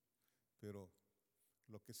mucho, pero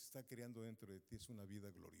lo que se está creando dentro de ti es una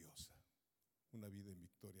vida gloriosa, una vida en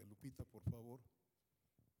victoria. Lupita, por favor,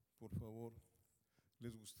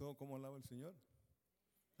 ¿les gustó cómo alaba el Señor?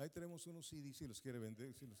 Ahí tenemos unos CDs si los quiere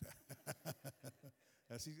vender,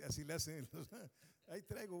 así le hacen. Ahí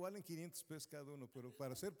traigo, valen 500 pesos cada uno, pero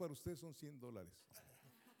para usted son $100.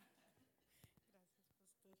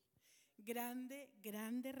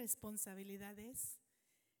 Grande responsabilidad es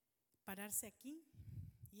pararse aquí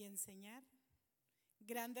y enseñar.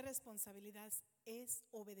 Grande responsabilidad es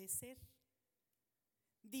obedecer.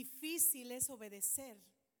 difícil es obedecer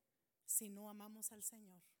si no amamos al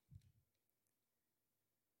Señor.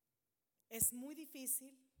 Es muy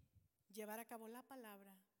difícil llevar a cabo la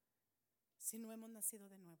palabra si no hemos nacido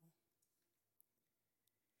de nuevo.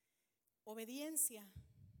 Obediencia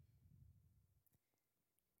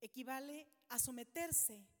equivale a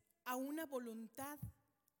someterse a una voluntad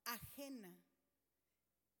ajena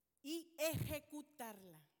y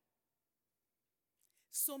ejecutarla.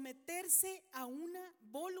 Someterse a una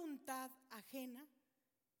voluntad ajena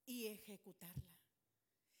y ejecutarla.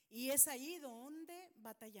 Y es ahí donde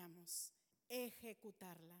batallamos,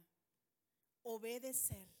 ejecutarla,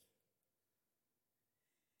 obedecer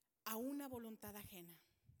a una voluntad ajena.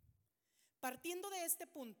 Partiendo de este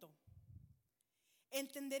punto,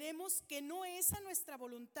 entenderemos que no es a nuestra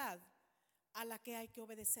voluntad a la que hay que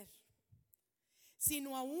obedecer,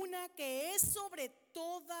 sino a una que es sobre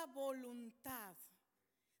toda voluntad.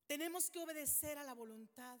 Tenemos que obedecer a la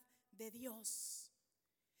voluntad de Dios.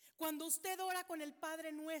 Cuando usted ora con el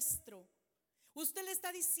Padre Nuestro, usted le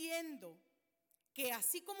está diciendo que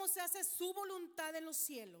así como se hace su voluntad en los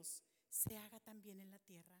cielos, se haga también en la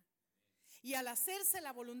tierra. Y al hacerse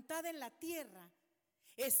la voluntad en la tierra,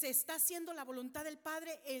 se está haciendo la voluntad del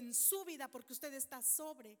Padre en su vida, porque usted está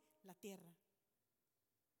sobre la tierra.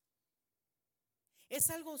 Es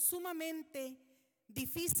algo sumamente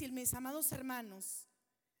difícil, mis amados hermanos,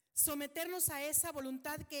 someternos a esa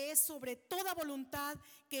voluntad que es sobre toda voluntad,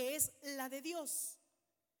 que es la de Dios.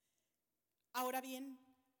 Ahora bien,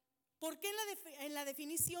 ¿por qué en la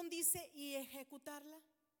definición dice y ejecutarla?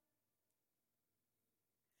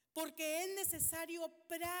 Porque es necesario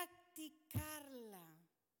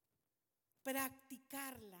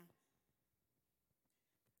practicarla.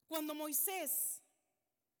 Cuando Moisés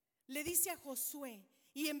le dice a Josué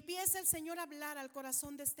y empieza el Señor a hablar al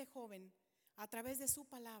corazón de este joven a través de su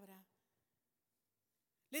palabra,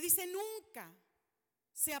 le dice: nunca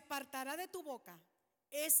se apartará de tu boca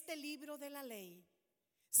este libro de la ley,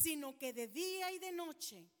 sino que de día y de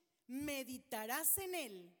noche meditarás en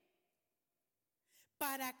él,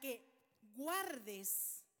 para que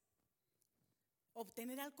guardes,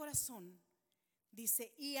 obtener al corazón,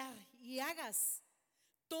 dice, y hagas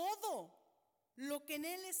todo lo que en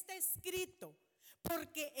él está escrito,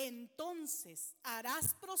 porque entonces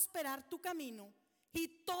harás prosperar tu camino y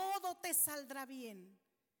todo te saldrá bien.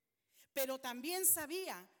 Pero también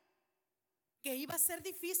sabía que iba a ser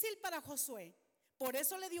difícil para Josué. Por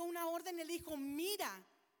eso le dio una orden y le dijo: mira,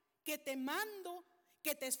 que te mando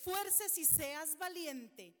que te esfuerces y seas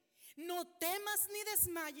valiente. No temas ni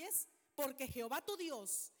desmayes, porque Jehová tu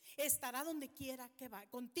Dios estará donde quiera que vayas,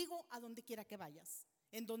 contigo a donde quiera que vayas,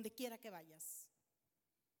 en donde quiera que vayas.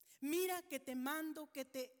 Mira que te mando que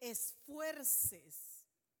te esfuerces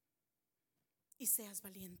y seas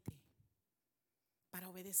valiente. Para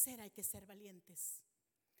obedecer hay que ser valientes.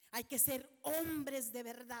 Hay que ser hombres de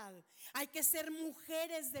verdad. Hay que ser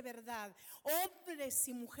mujeres de verdad. Hombres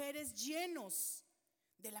y mujeres llenos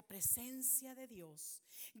de la presencia de Dios,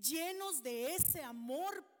 llenos de ese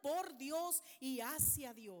amor por Dios y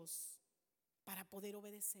hacia Dios, para poder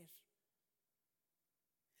obedecer.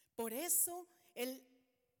 Por eso el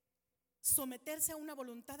someterse a una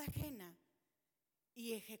voluntad ajena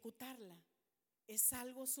y ejecutarla es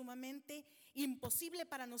algo sumamente imposible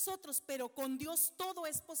para nosotros, pero con Dios todo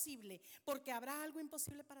es posible, porque habrá algo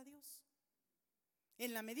imposible para Dios.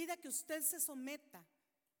 En la medida que usted se someta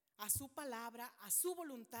a su palabra, a su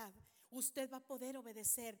voluntad, usted va a poder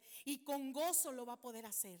obedecer y con gozo lo va a poder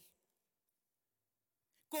hacer.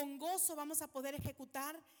 Con gozo vamos a poder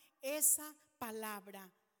ejecutar esa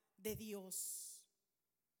palabra de Dios.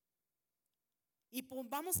 Y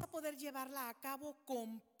vamos a poder llevarla a cabo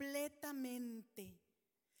completamente.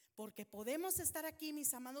 Porque podemos estar aquí,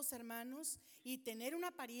 mis amados hermanos, y tener una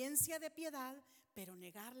apariencia de piedad, pero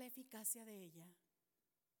negar la eficacia de ella.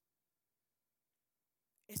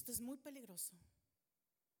 Esto es muy peligroso.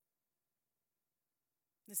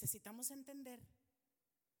 Necesitamos entender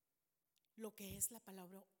lo que es la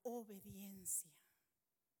palabra obediencia.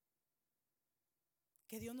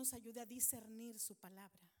 Que Dios nos ayude a discernir su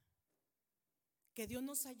palabra. Que Dios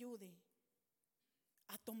nos ayude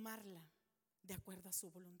a tomarla de acuerdo a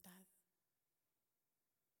su voluntad.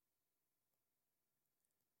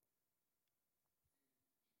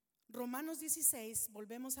 Romanos 16,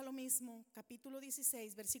 volvemos a lo mismo, capítulo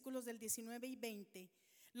 16, versículos del 19 y 20,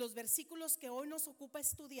 los versículos que hoy nos ocupa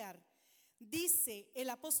estudiar. Dice el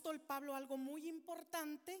apóstol Pablo algo muy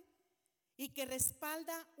importante y que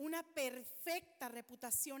respalda una perfecta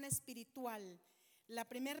reputación espiritual. La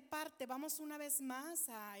primera parte, vamos una vez más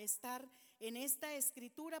a estar en esta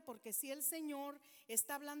escritura, porque si el Señor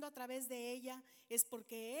está hablando a través de ella, es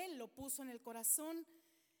porque Él lo puso en el corazón,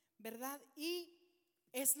 ¿verdad? Y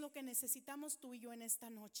es lo que necesitamos tú y yo en esta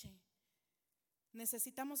noche.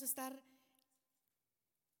 Necesitamos estar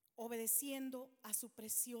obedeciendo a su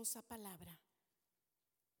preciosa palabra.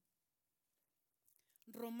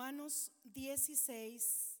 Romanos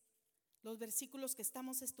 16, los versículos que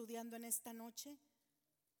estamos estudiando en esta noche.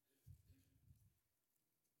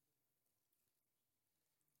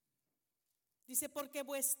 Dice, porque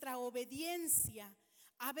vuestra obediencia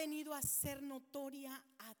ha venido a ser notoria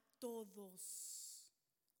a todos.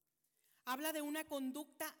 Habla de una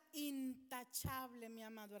conducta intachable, mi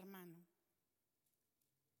amado hermano.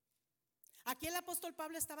 Aquí el apóstol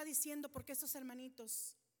Pablo estaba diciendo, porque estos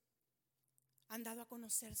hermanitos han dado a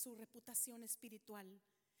conocer su reputación espiritual,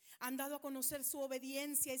 han dado a conocer su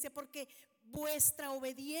obediencia. Dice, porque vuestra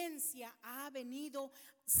obediencia ha venido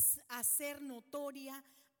a ser notoria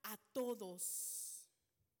a todos.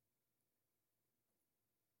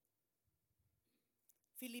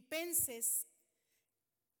 Filipenses,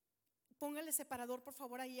 póngale separador por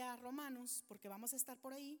favor ahí a Romanos, porque vamos a estar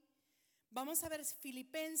por ahí. Vamos a ver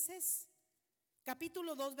Filipenses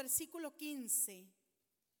capítulo 2 versículo 15,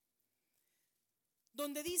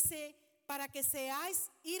 donde dice, para que seáis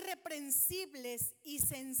irreprensibles y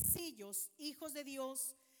sencillos, hijos de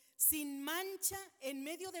Dios, sin mancha en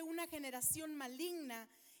medio de una generación maligna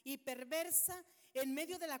y perversa, en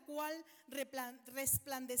medio de la cual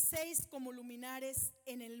resplandecéis como luminares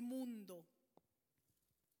en el mundo.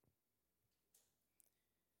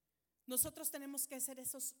 Nosotros tenemos que ser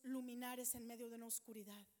esos luminares en medio de una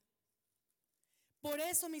oscuridad. Por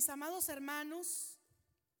eso, mis amados hermanos,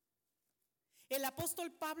 el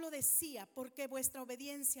apóstol Pablo decía, porque vuestra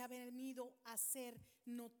obediencia ha venido a ser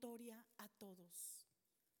notoria a todos.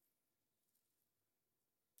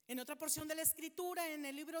 En otra porción de la escritura, en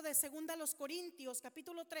el libro de 2 Corintios,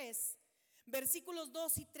 capítulo 3, versículos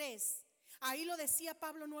 2 y 3, ahí lo decía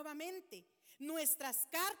Pablo nuevamente. Nuestras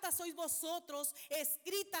cartas sois vosotros,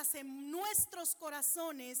 escritas en nuestros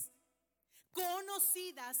corazones,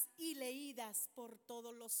 conocidas y leídas por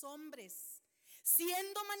todos los hombres,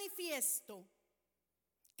 siendo manifiesto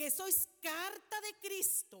que sois carta de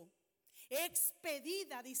Cristo,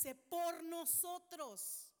 expedida, dice, por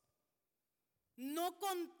nosotros, no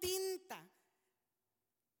con tinta,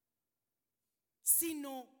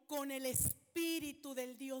 sino con el Espíritu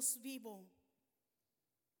del Dios vivo.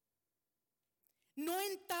 No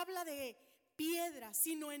en tabla de piedra,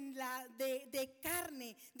 sino en la de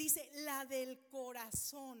carne, dice, la del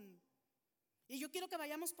corazón. Y yo quiero que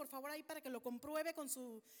vayamos por favor ahí para que lo compruebe con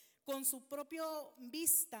su propio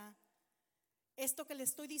vista, esto que le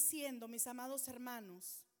estoy diciendo, mis amados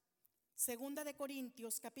hermanos. 2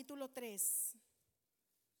 Corintios capítulo 3,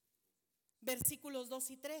 versículos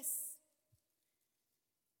 2 y 3.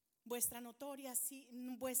 Vuestra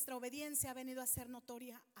obediencia ha venido a ser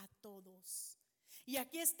notoria a todos. Y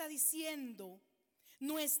aquí está diciendo,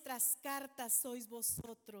 nuestras cartas sois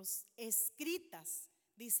vosotros, escritas,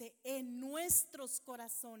 dice, en nuestros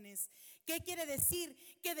corazones. ¿Qué quiere decir?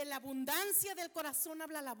 Que de la abundancia del corazón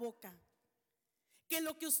habla la boca. Que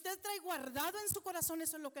lo que usted trae guardado en su corazón,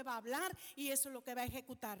 eso es lo que va a hablar y eso es lo que va a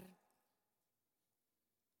ejecutar.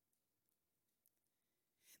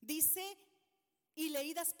 Dice, y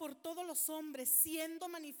leídas por todos los hombres, siendo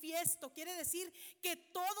manifiesto. Quiere decir que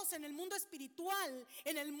todos en el mundo espiritual,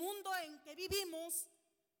 en el mundo en que vivimos,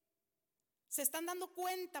 se están dando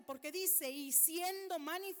cuenta, porque dice, y siendo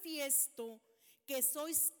manifiesto que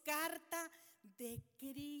sois carta de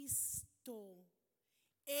Cristo,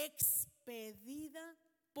 expedida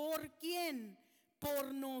 ¿por quién?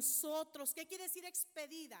 Por nosotros. ¿Qué quiere decir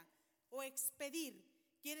expedida o expedir?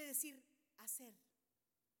 Quiere decir hacer.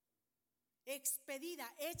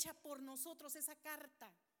 Expedida, hecha por nosotros esa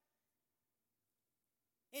carta.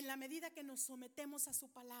 En la medida que nos sometemos a su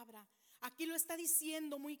palabra. Aquí lo está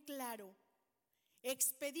diciendo muy claro.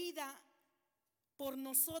 Expedida por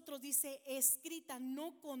nosotros, dice, escrita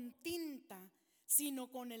no con tinta,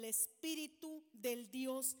 sino con el Espíritu del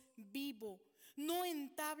Dios vivo. No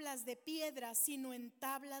en tablas de piedra, sino en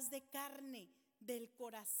tablas de carne, del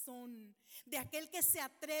corazón, de aquel que se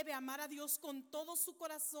atreve a amar a Dios con todo su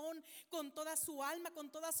corazón, con toda su alma,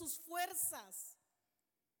 con todas sus fuerzas.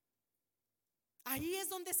 Ahí es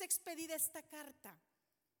donde es expedida esta carta.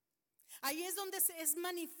 Ahí es donde es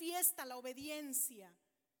manifiesta la obediencia.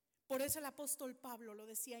 Por eso el apóstol Pablo lo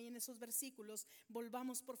decía ahí en esos versículos.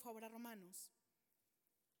 Volvamos por favor a Romanos.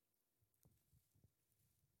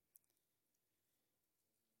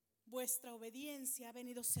 Vuestra obediencia ha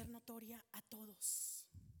venido a ser notoria a todos.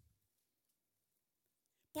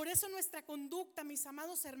 Por eso nuestra conducta, mis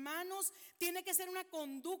amados hermanos, tiene que ser una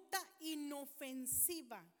conducta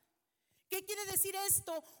inofensiva. ¿Qué quiere decir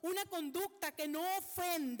esto? Una conducta que no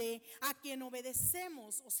ofende a quien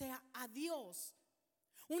obedecemos, o sea, a Dios.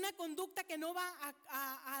 Una conducta que no va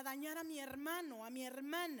a dañar a mi hermano, a mi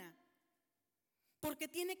hermana. Porque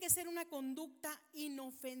tiene que ser una conducta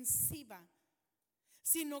inofensiva,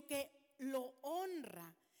 sino que lo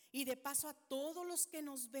honra. Y de paso a todos los que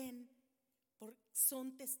nos ven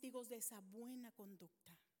son testigos de esa buena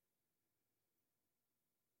conducta.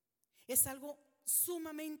 Es algo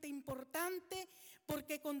sumamente importante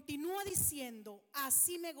porque continúa diciendo: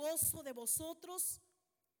 así me gozo de vosotros.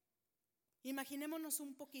 Imaginémonos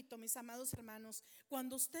un poquito, mis amados hermanos,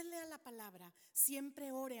 cuando usted lea la palabra,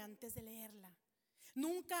 siempre ore antes de leerla.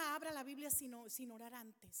 Nunca abra la Biblia sin orar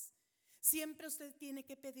antes. Siempre usted tiene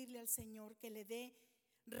que pedirle al Señor que le dé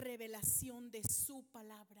revelación de su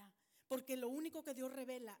palabra, porque lo único que Dios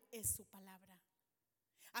revela es su palabra.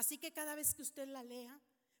 Así que cada vez que usted la lea,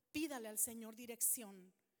 pídale al Señor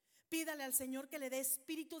dirección. Pídale al Señor que le dé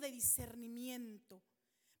espíritu de discernimiento.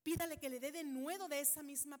 Pídale que le dé denuedo de esa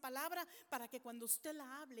misma palabra para que cuando usted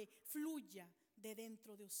la hable, fluya de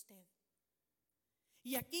dentro de usted.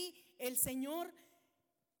 Y aquí el Señor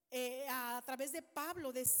a través de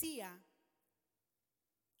Pablo decía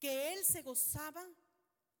que él se gozaba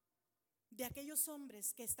de aquellos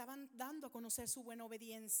hombres que estaban dando a conocer su buena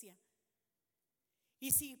obediencia.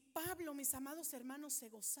 Y si Pablo, mis amados hermanos, se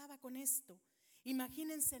gozaba con esto,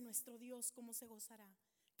 imagínense nuestro Dios cómo se gozará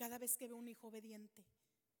cada vez que ve un hijo obediente.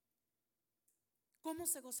 ¿Cómo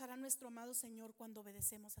se gozará nuestro amado Señor cuando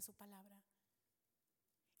obedecemos a su palabra?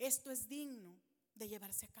 Esto es digno de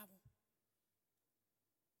llevarse a cabo.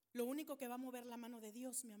 Lo único que va a mover la mano de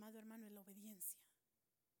Dios, mi amado hermano, es la obediencia.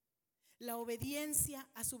 La obediencia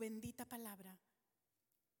a su bendita palabra.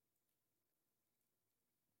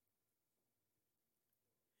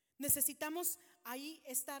 Necesitamos ahí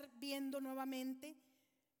estar viendo nuevamente.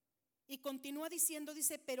 Y continúa diciendo,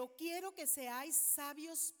 dice: pero quiero que seáis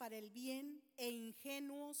sabios para el bien e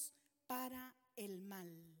ingenuos para el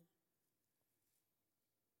mal.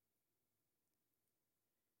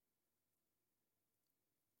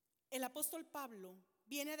 El apóstol Pablo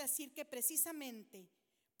viene a decir que precisamente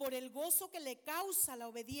por el gozo que le causa la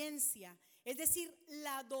obediencia, es decir,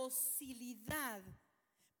 la docilidad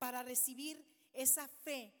para recibir esa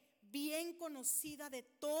fe bien conocida de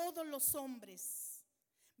todos los hombres.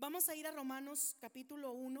 Vamos a ir a Romanos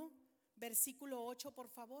capítulo 1, versículo 8, por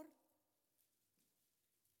favor.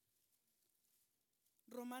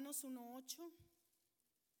 Romanos 1:8.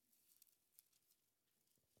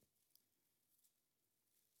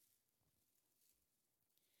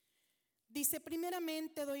 Dice: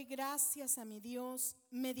 primeramente doy gracias a mi Dios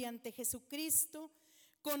mediante Jesucristo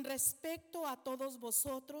con respecto a todos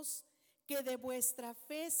vosotros, que de vuestra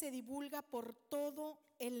fe se divulga por todo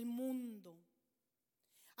el mundo.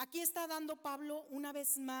 Aquí está dando Pablo una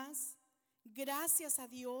vez más gracias a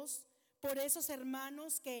Dios por esos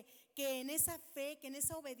hermanos que en esa fe, que en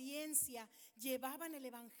esa obediencia llevaban el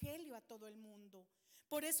evangelio a todo el mundo.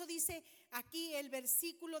 Por eso dice aquí el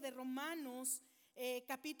versículo de Romanos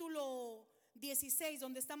capítulo 16,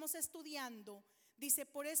 donde estamos estudiando, dice: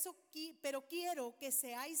 por eso, pero quiero que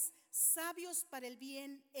seáis sabios para el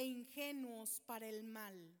bien e ingenuos para el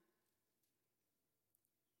mal.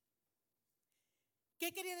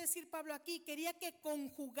 ¿Qué quería decir Pablo aquí? Quería que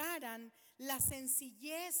conjugaran la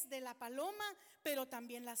sencillez de la paloma, pero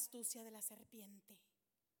también la astucia de la serpiente.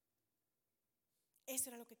 Eso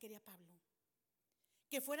era lo que quería Pablo.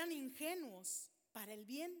 Que fueran ingenuos para el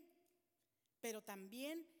bien, pero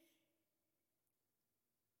también,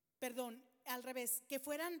 al revés, que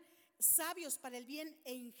fueran sabios para el bien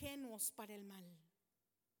e ingenuos para el mal.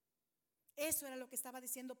 Eso era lo que estaba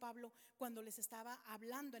diciendo Pablo cuando les estaba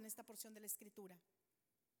hablando en esta porción de la Escritura.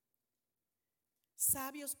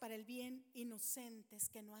 Sabios para el bien, inocentes,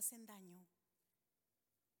 que no hacen daño.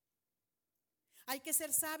 Hay que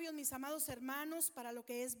ser sabios, mis amados hermanos, para lo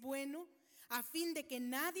que es bueno, a fin de que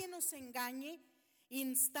nadie nos engañe,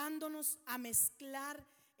 instándonos a mezclar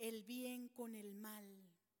el bien con el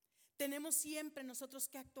mal. Tenemos siempre nosotros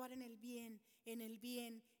que actuar en el bien, en el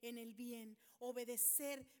bien, en el bien,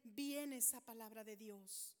 obedecer bien esa palabra de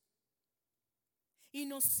Dios.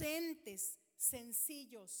 Inocentes,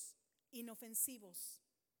 sencillos, inofensivos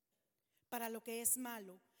para lo que es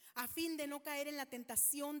malo, a fin de no caer en la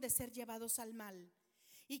tentación de ser llevados al mal.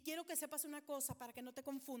 Y quiero que sepas una cosa para que no te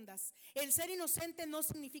confundas: el ser inocente no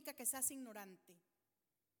significa que seas ignorante.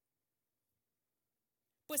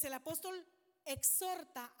 Pues el apóstol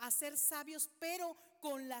exhorta a ser sabios, pero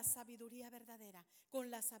con la sabiduría verdadera, con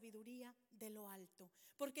la sabiduría de lo alto.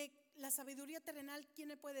 Porque la sabiduría terrenal, ¿quién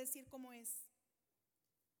me puede decir cómo es?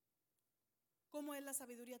 ¿Cómo es la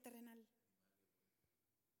sabiduría terrenal?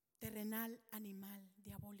 Terrenal, animal,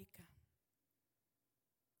 diabólica.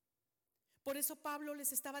 Por eso Pablo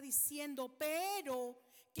les estaba diciendo: pero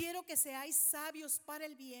quiero que seáis sabios para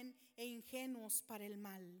el bien e ingenuos para el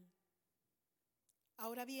mal.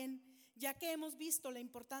 Ahora bien, ya que hemos visto la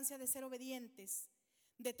importancia de ser obedientes,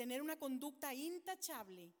 de tener una conducta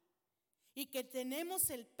intachable, y que tenemos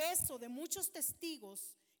el peso de muchos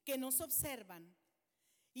testigos que nos observan,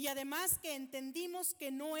 y además que entendimos que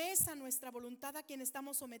no es a nuestra voluntad a quien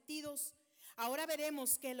estamos sometidos, ahora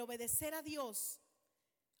veremos que el obedecer a Dios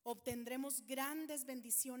obtendremos grandes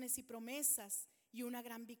bendiciones y promesas y una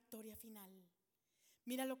gran victoria final.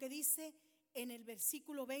 Mira lo que dice en el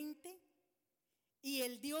versículo 20: y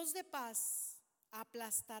el Dios de paz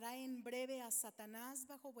aplastará en breve a Satanás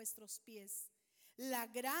bajo vuestros pies. La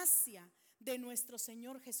gracia de nuestro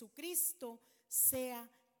Señor Jesucristo sea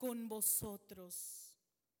con vosotros.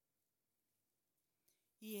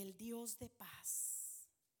 Y el Dios de paz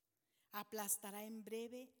aplastará en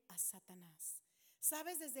breve a Satanás.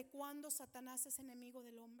 ¿Sabes desde cuándo Satanás es enemigo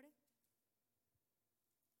del hombre?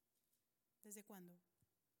 ¿Desde cuándo?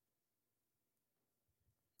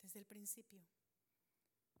 Desde el principio.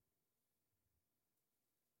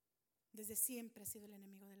 Desde siempre ha sido el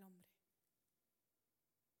enemigo del hombre.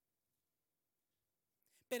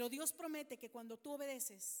 Pero Dios promete que cuando tú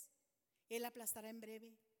obedeces, Él aplastará en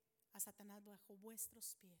breve a Satanás bajo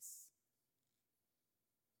vuestros pies.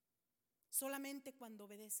 Solamente cuando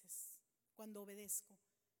obedeces, cuando obedezco.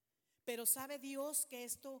 Pero sabe Dios que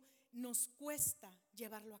esto nos cuesta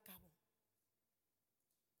llevarlo a cabo.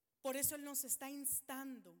 Por eso Él nos está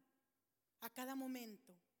instando a cada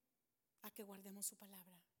momento a que guardemos su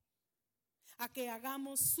palabra, a que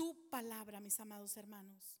hagamos su palabra, mis amados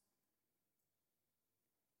hermanos.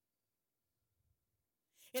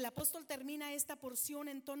 El apóstol termina esta porción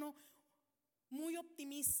en tono muy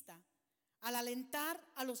optimista, al alentar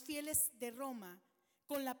a los fieles de Roma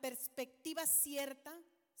con la perspectiva cierta,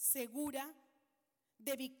 segura,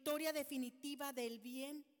 de victoria definitiva del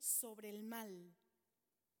bien sobre el mal,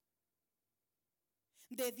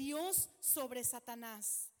 de Dios sobre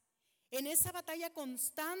Satanás, en esa batalla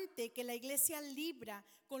constante que la iglesia libra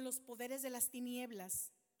con los poderes de las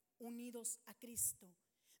tinieblas, unidos a Cristo.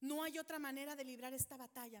 No hay otra manera de librar esta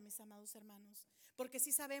batalla, mis amados hermanos, porque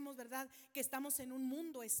sí sabemos, ¿verdad?, que estamos en un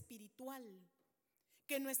mundo espiritual,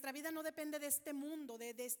 que nuestra vida no depende de este mundo,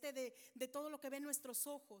 de todo lo que ven nuestros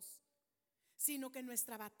ojos, sino que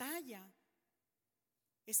nuestra batalla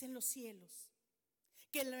es en los cielos,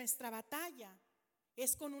 que nuestra batalla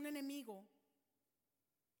es con un enemigo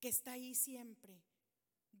que está ahí siempre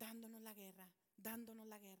dándonos la guerra,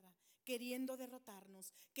 queriendo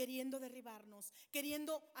derrotarnos, queriendo derribarnos,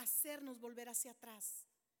 queriendo hacernos volver hacia atrás.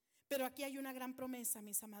 Pero aquí hay una gran promesa,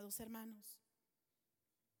 mis amados hermanos.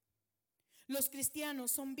 Los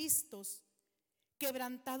cristianos son vistos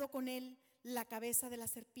quebrantado con Él la cabeza de la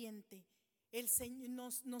serpiente.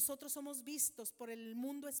 Nosotros somos vistos por el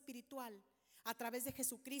mundo espiritual a través de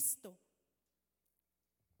Jesucristo,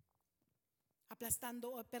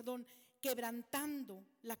 quebrantando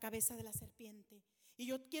la cabeza de la serpiente. Y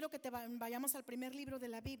yo quiero que vayamos al primer libro de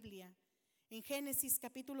la Biblia, en Génesis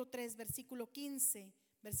capítulo 3, versículo 15,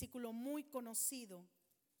 versículo muy conocido,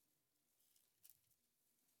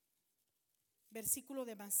 versículo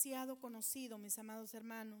demasiado conocido, mis amados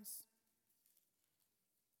hermanos.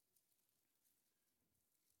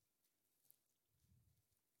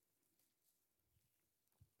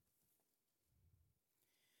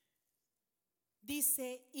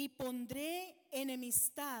 Dice: y pondré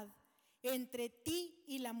enemistad entre ti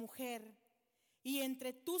y la mujer, y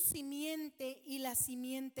entre tu simiente y la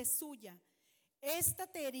simiente suya. Esta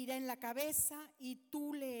te herirá en la cabeza y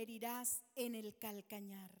tú le herirás en el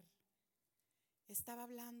calcañar. Estaba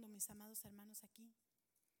hablando, mis amados hermanos, aquí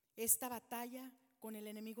esta batalla con el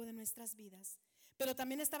enemigo de nuestras vidas, pero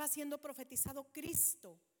también estaba siendo profetizado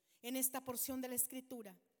Cristo en esta porción de la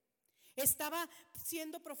Escritura. Estaba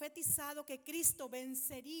siendo profetizado que Cristo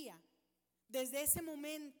vencería. Desde ese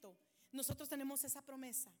momento nosotros tenemos esa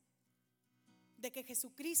promesa de que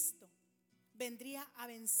Jesucristo vendría a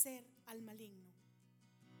vencer al maligno.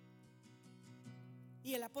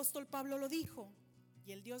 Y el apóstol Pablo lo dijo: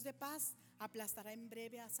 y el Dios de paz aplastará en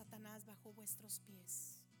breve a Satanás bajo vuestros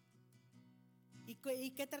pies.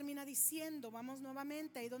 ¿Y qué termina diciendo? Vamos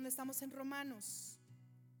nuevamente ahí donde estamos en Romanos.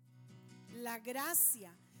 La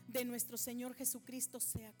gracia de nuestro Señor Jesucristo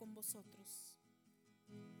sea con vosotros.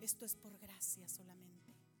 esto es por gracia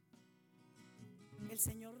solamente. El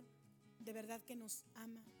Señor de verdad que nos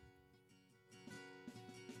ama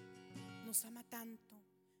tanto,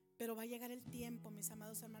 pero va a llegar el tiempo, mis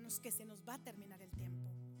amados hermanos, que se nos va a terminar el tiempo,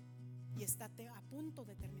 y está a punto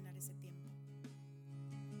de terminar ese tiempo.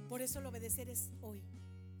 Por eso el obedecer es hoy,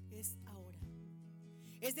 es ahora.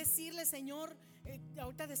 Es decirle, Señor,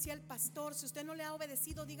 ahorita decía el pastor, si usted no le ha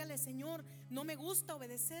obedecido, dígale: Señor, no me gusta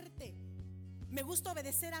obedecerte, me gusta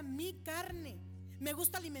obedecer a mi carne, me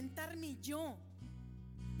gusta alimentar mi yo,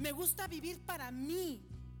 me gusta vivir para mí,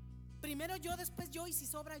 primero yo, después yo, y si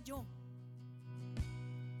sobra yo.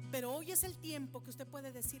 Pero hoy es el tiempo que usted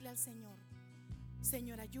puede decirle al Señor: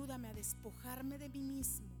 Señor, ayúdame a despojarme de mí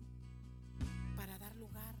mismo para dar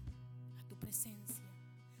lugar a tu presencia,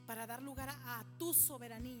 para dar lugar a tu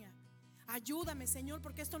soberanía. Ayúdame, Señor,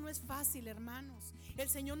 porque esto no es fácil, hermanos. El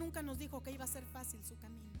Señor nunca nos dijo que iba a ser fácil su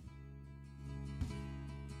camino.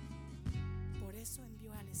 Por eso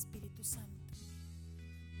envió al Espíritu Santo,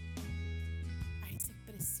 a ese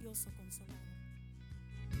precioso Consolador.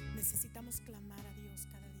 Necesitamos clamar a Dios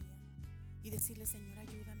cada día y decirle: Señor,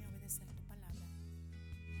 ayúdame a obedecer tu palabra.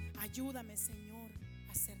 Ayúdame, Señor,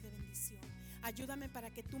 a ser de bendición. Ayúdame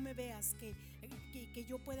para que tú me veas, que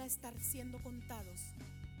yo pueda estar siendo contados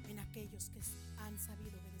en aquellos que han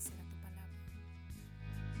sabido obedecer a tu palabra.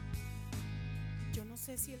 Yo no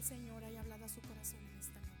sé si el Señor haya hablado a su corazón en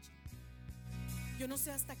esta noche. Yo no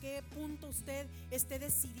sé hasta qué punto usted esté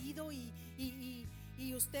decidido y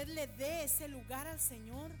usted le dé ese lugar al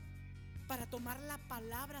Señor para tomar la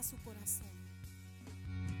palabra a su corazón.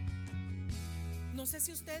 No sé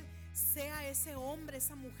si usted sea ese hombre,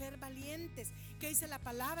 esa mujer valientes que dice la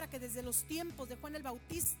palabra que desde los tiempos de Juan el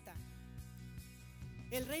Bautista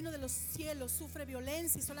el reino de los cielos sufre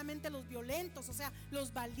violencia y solamente los violentos, o sea,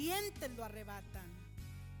 los valientes lo arrebatan.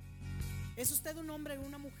 ¿Es usted un hombre o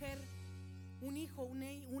una mujer, un hijo,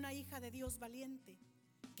 una hija de Dios valiente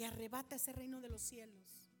que arrebata ese reino de los cielos?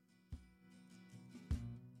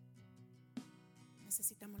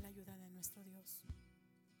 Necesitamos la ayuda de nuestro Dios,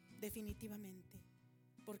 definitivamente,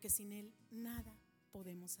 porque sin Él nada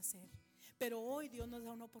podemos hacer. Pero hoy Dios nos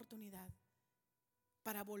da una oportunidad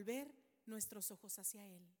para volver nuestros ojos hacia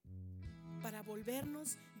Él, para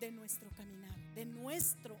volvernos de nuestro caminar, de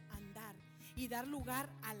nuestro andar, y dar lugar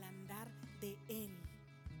al andar de Él.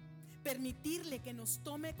 Permitirle que nos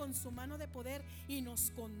tome con su mano de poder y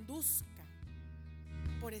nos conduzca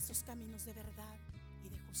por esos caminos de verdad y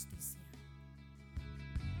de justicia.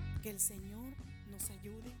 Que el Señor nos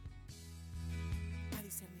ayude a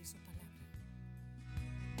discernir su palabra.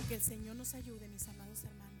 Que el Señor nos ayude, mis amados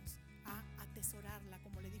hermanos, a atesorarla,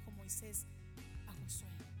 como le dijo Moisés a Josué,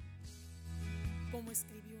 como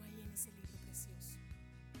escribió ahí en ese libro precioso: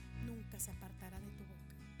 nunca se apartará de tu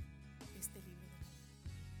boca este libro de la ley,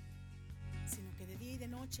 sino que de día y de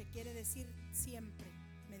noche, quiere decir siempre,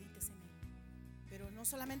 medites en él. Pero no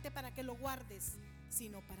solamente para que lo guardes,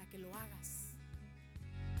 sino para que lo hagas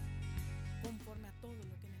conforme a todo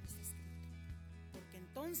lo que en él está escrito. Porque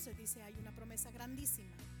entonces, dice, hay una promesa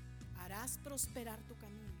grandísima: harás prosperar tu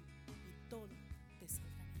camino y todo te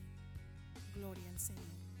saldrá bien. Gloria al Señor.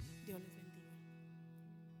 Dios les bendiga.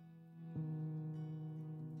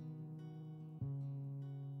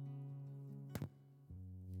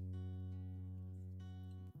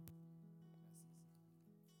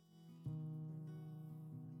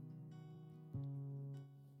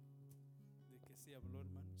 De que sí habló,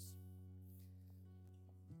 hermanos.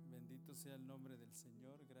 Bendito sea el nombre del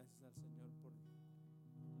Señor. Gracias al Señor por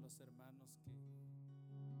los hermanos que...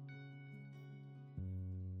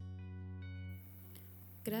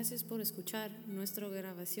 Gracias por escuchar nuestra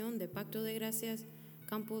grabación de Pacto de Gracias,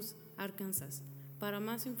 Campos, Arkansas. Para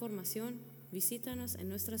más información, visítanos en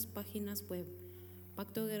nuestras páginas web,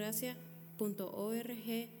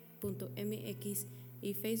 pactodegracia.org.mx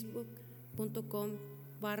y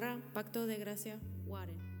facebook.com/Pacto de Gracia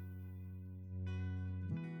Warren.